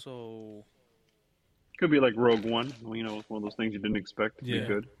 Also... Could be like Rogue One. You know, it's one of those things you didn't expect to be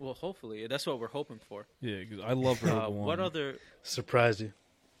good. Well, hopefully. That's what we're hoping for. Yeah, because I love Rogue One. What other... Surprise you.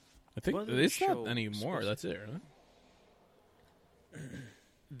 I think it's not anymore. That's it, right?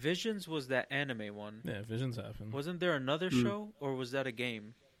 Visions was that anime one. Yeah, Visions happened. Wasn't there another show, or was that a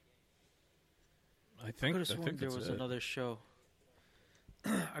game? I think there was another show.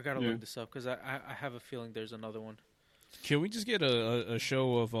 I gotta look this up because I have a feeling there's another one. Can we just get a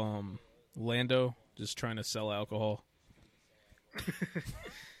show of Lando just trying to sell alcohol?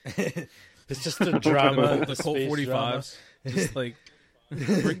 It's just a drama. The Colt 45. Just like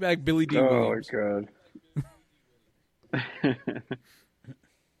bring back Billy D. Williams. Oh my god.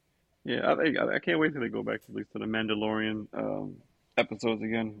 Yeah, I can't wait till they go back at least to the Mandalorian episodes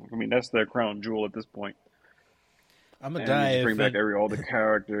again. I mean, that's their crown jewel at this point. I'm gonna die. Bring back all the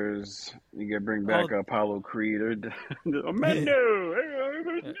characters. You can bring back Apollo Creed or Mando.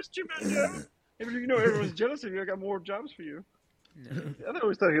 Hey, missed you, Mando. You know everyone's jealous of you. I got more jobs for you. No. I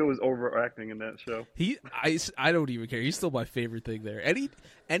always thought he was overacting in that show. I don't even care. He's still my favorite thing there.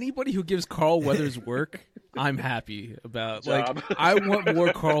 Anybody who gives Carl Weathers work, I'm happy about. Like, I want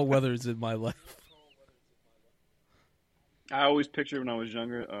more Carl Weathers in my life. I always pictured when I was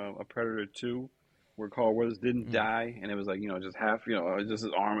younger a Predator 2 where Carl Weathers didn't die, and it was like, just half, just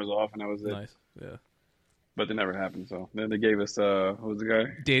his arm was off, and that was it. Nice, yeah. But it never happened. So then they gave us who was the guy?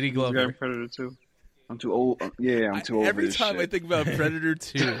 Danny Glover. The guy in Predator 2. I'm too old. I'm too old. Every time I think about Predator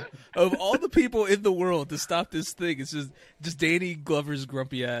 2, of all the people in the world to stop this thing, it's just Danny Glover's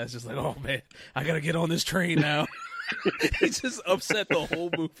grumpy ass, just like, oh man, I gotta get on this train now. He just upset the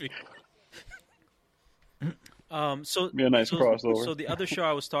whole movie. So be a nice crossover. So the other show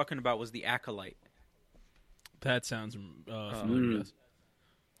I was talking about was The Acolyte. That sounds familiar. Yes.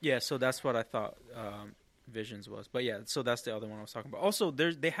 Yeah, so that's what I thought Visions was. But yeah, so that's the other one I was talking about. Also,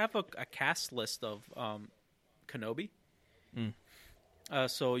 they have a cast list of Kenobi.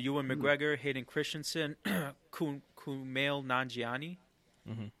 So Ewan McGregor, Hayden Christensen, Kumail Nanjiani.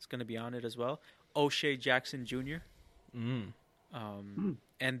 It's going to be on it as well. O'Shea Jackson Jr. And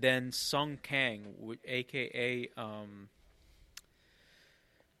then Sung Kang, a.k.a.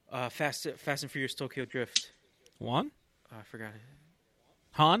 Fast and Furious Tokyo Drift. Juan? I forgot it.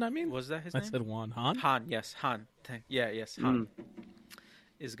 Han, I mean? Was that his name? I said Juan. Han? Han, yes. Han. Yes, Han.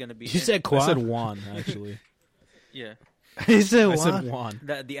 Is going to be... You said Quan? I said Juan, actually. Yeah. He said I Juan? said Juan.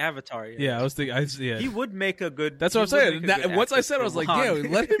 The Avatar. Yeah, I was thinking... yeah. He would make a good... That's what I'm saying. Once I said it, I was like, yeah,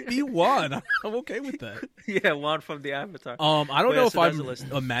 let him be Juan. I'm okay with that. Yeah, Juan from the Avatar. I don't know if that's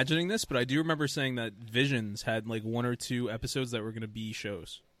I'm imagining this, but I do remember saying that Visions had like 1 or 2 episodes that were going to be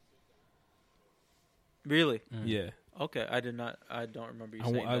shows. Really? Yeah. Okay, I don't remember you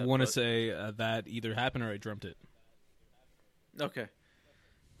saying that. I want to say that either happened or I dreamt it. Okay.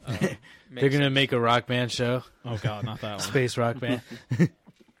 They're going to make a Rock Band show. Oh, God, not that one. Space Rock Band.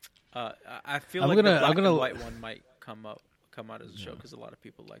 I feel like the black and white one might come out as a show because a lot of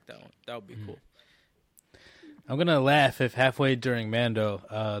people like that one. That would be cool. I'm going to laugh if halfway during Mando,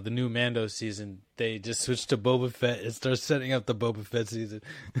 the new Mando season, they just switch to Boba Fett and start setting up the Boba Fett season.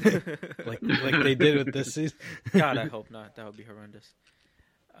 like they did with this season. God, I hope not. That would be horrendous.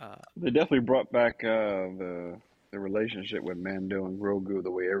 They definitely brought back the relationship with Mando and Grogu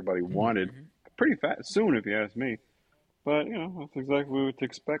the way everybody wanted. Pretty soon, if you ask me. But, that's exactly what to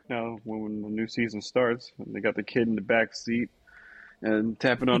expect now when the new season starts. They got the kid in the back seat and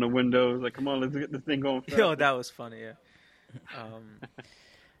tapping on the windows like, come on, let's get this thing going fast. Yo, that was funny, yeah.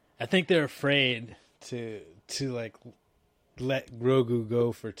 I think they're afraid to like let Grogu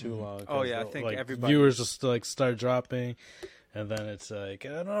go for too long. Oh, yeah, I think everybody... Viewers will start dropping, and then it's like, I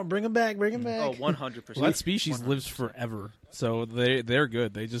don't know, bring him back. Oh, 100%. Well, that species 100%. Lives forever, so they're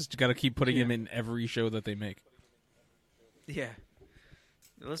good. They just got to keep putting him in every show that they make. Yeah.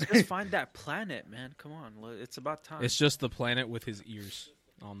 Let's just find that planet, man. Come on. It's about time. It's just the planet with his ears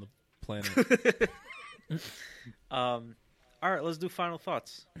on the planet. All right, let's do final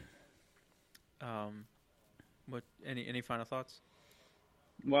thoughts. Any final thoughts?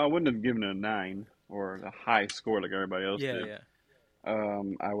 Well, I wouldn't have given it a 9 or a high score like everybody else did. Yeah.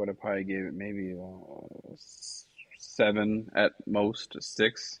 I would have probably gave it maybe 7 at most,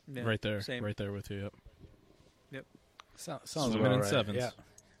 6. Yeah, right there. Same. Right there with you, yep. Sounds about right. In sevens. Yeah.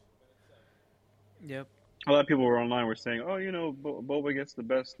 Yep. A lot of people were online were saying, "Oh, Boba gets the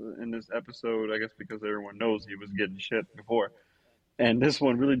best in this episode." I guess because everyone knows he was getting shit before, and this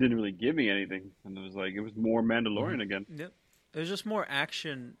one really didn't give me anything. And it was more Mandalorian again. Yep. It was just more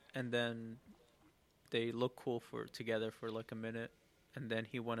action, and then they looked cool together for like a minute, and then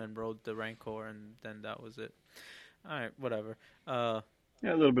he went and rode the Rancor, and then that was it. All right, whatever. Yeah,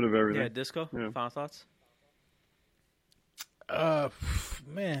 a little bit of everything. Yeah, Disco. Yeah. Final thoughts.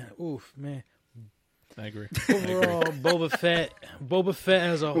 Man. I agree. Overall, Boba Fett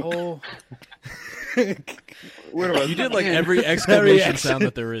as a whole. You did like every exclamation sound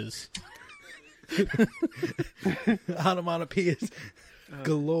that there is. Onomatopoeias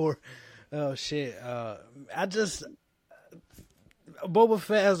galore. Oh shit. Boba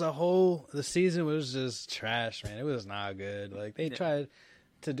Fett as a whole, the season was just trash, man. It was not good. Like they tried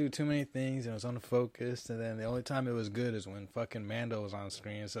to do too many things and it was unfocused, and then the only time it was good is when fucking Mando was on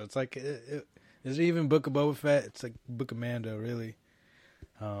screen. So it's like is it even Book of Boba Fett? It's like Book of Mando, really.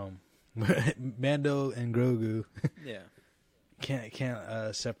 Mando and Grogu. Yeah.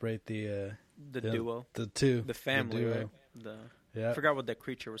 Can't separate the duo. The two. The family, right? I forgot what that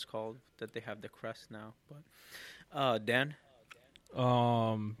creature was called that they have the crest now, but Dan?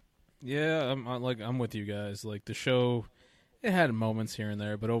 Yeah, I'm with you guys. Like the show, it had moments here and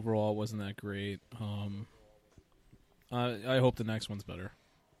there, but overall it wasn't that great. I hope the next one's better.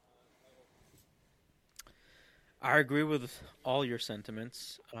 I agree with all your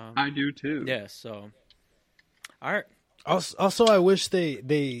sentiments. I do too. Yeah, so all right. Also, I wish they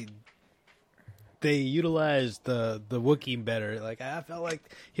utilized the Wookiee better. Like I felt like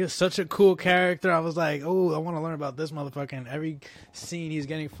he was such a cool character. I was like, oh, I want to learn about this motherfucker. And every scene he's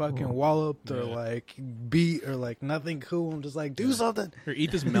getting fucking walloped or like beat or like nothing cool. I'm just like, do something. Or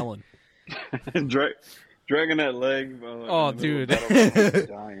eat this melon. Dragging that leg. Oh, dude.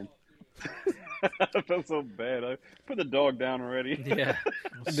 Dying. I felt so bad. I put the dog down already. Yeah.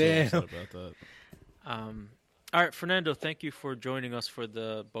 I'm so upset about that. All right, Fernando, thank you for joining us for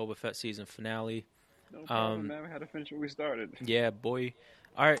the Boba Fett season finale. No problem, man. We had to finish what we started. Yeah, boy.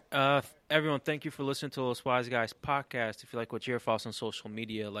 All right, everyone, thank you for listening to Los Wise Guys podcast. If you like what you hear, follow us on social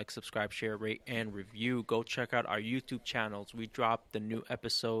media, like, subscribe, share, rate, and review. Go check out our YouTube channels. We drop the new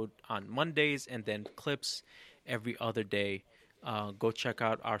episode on Mondays and then clips every other day. Go check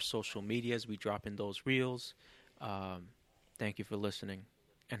out our social medias. We drop in those reels. Thank you for listening,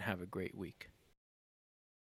 and have a great week.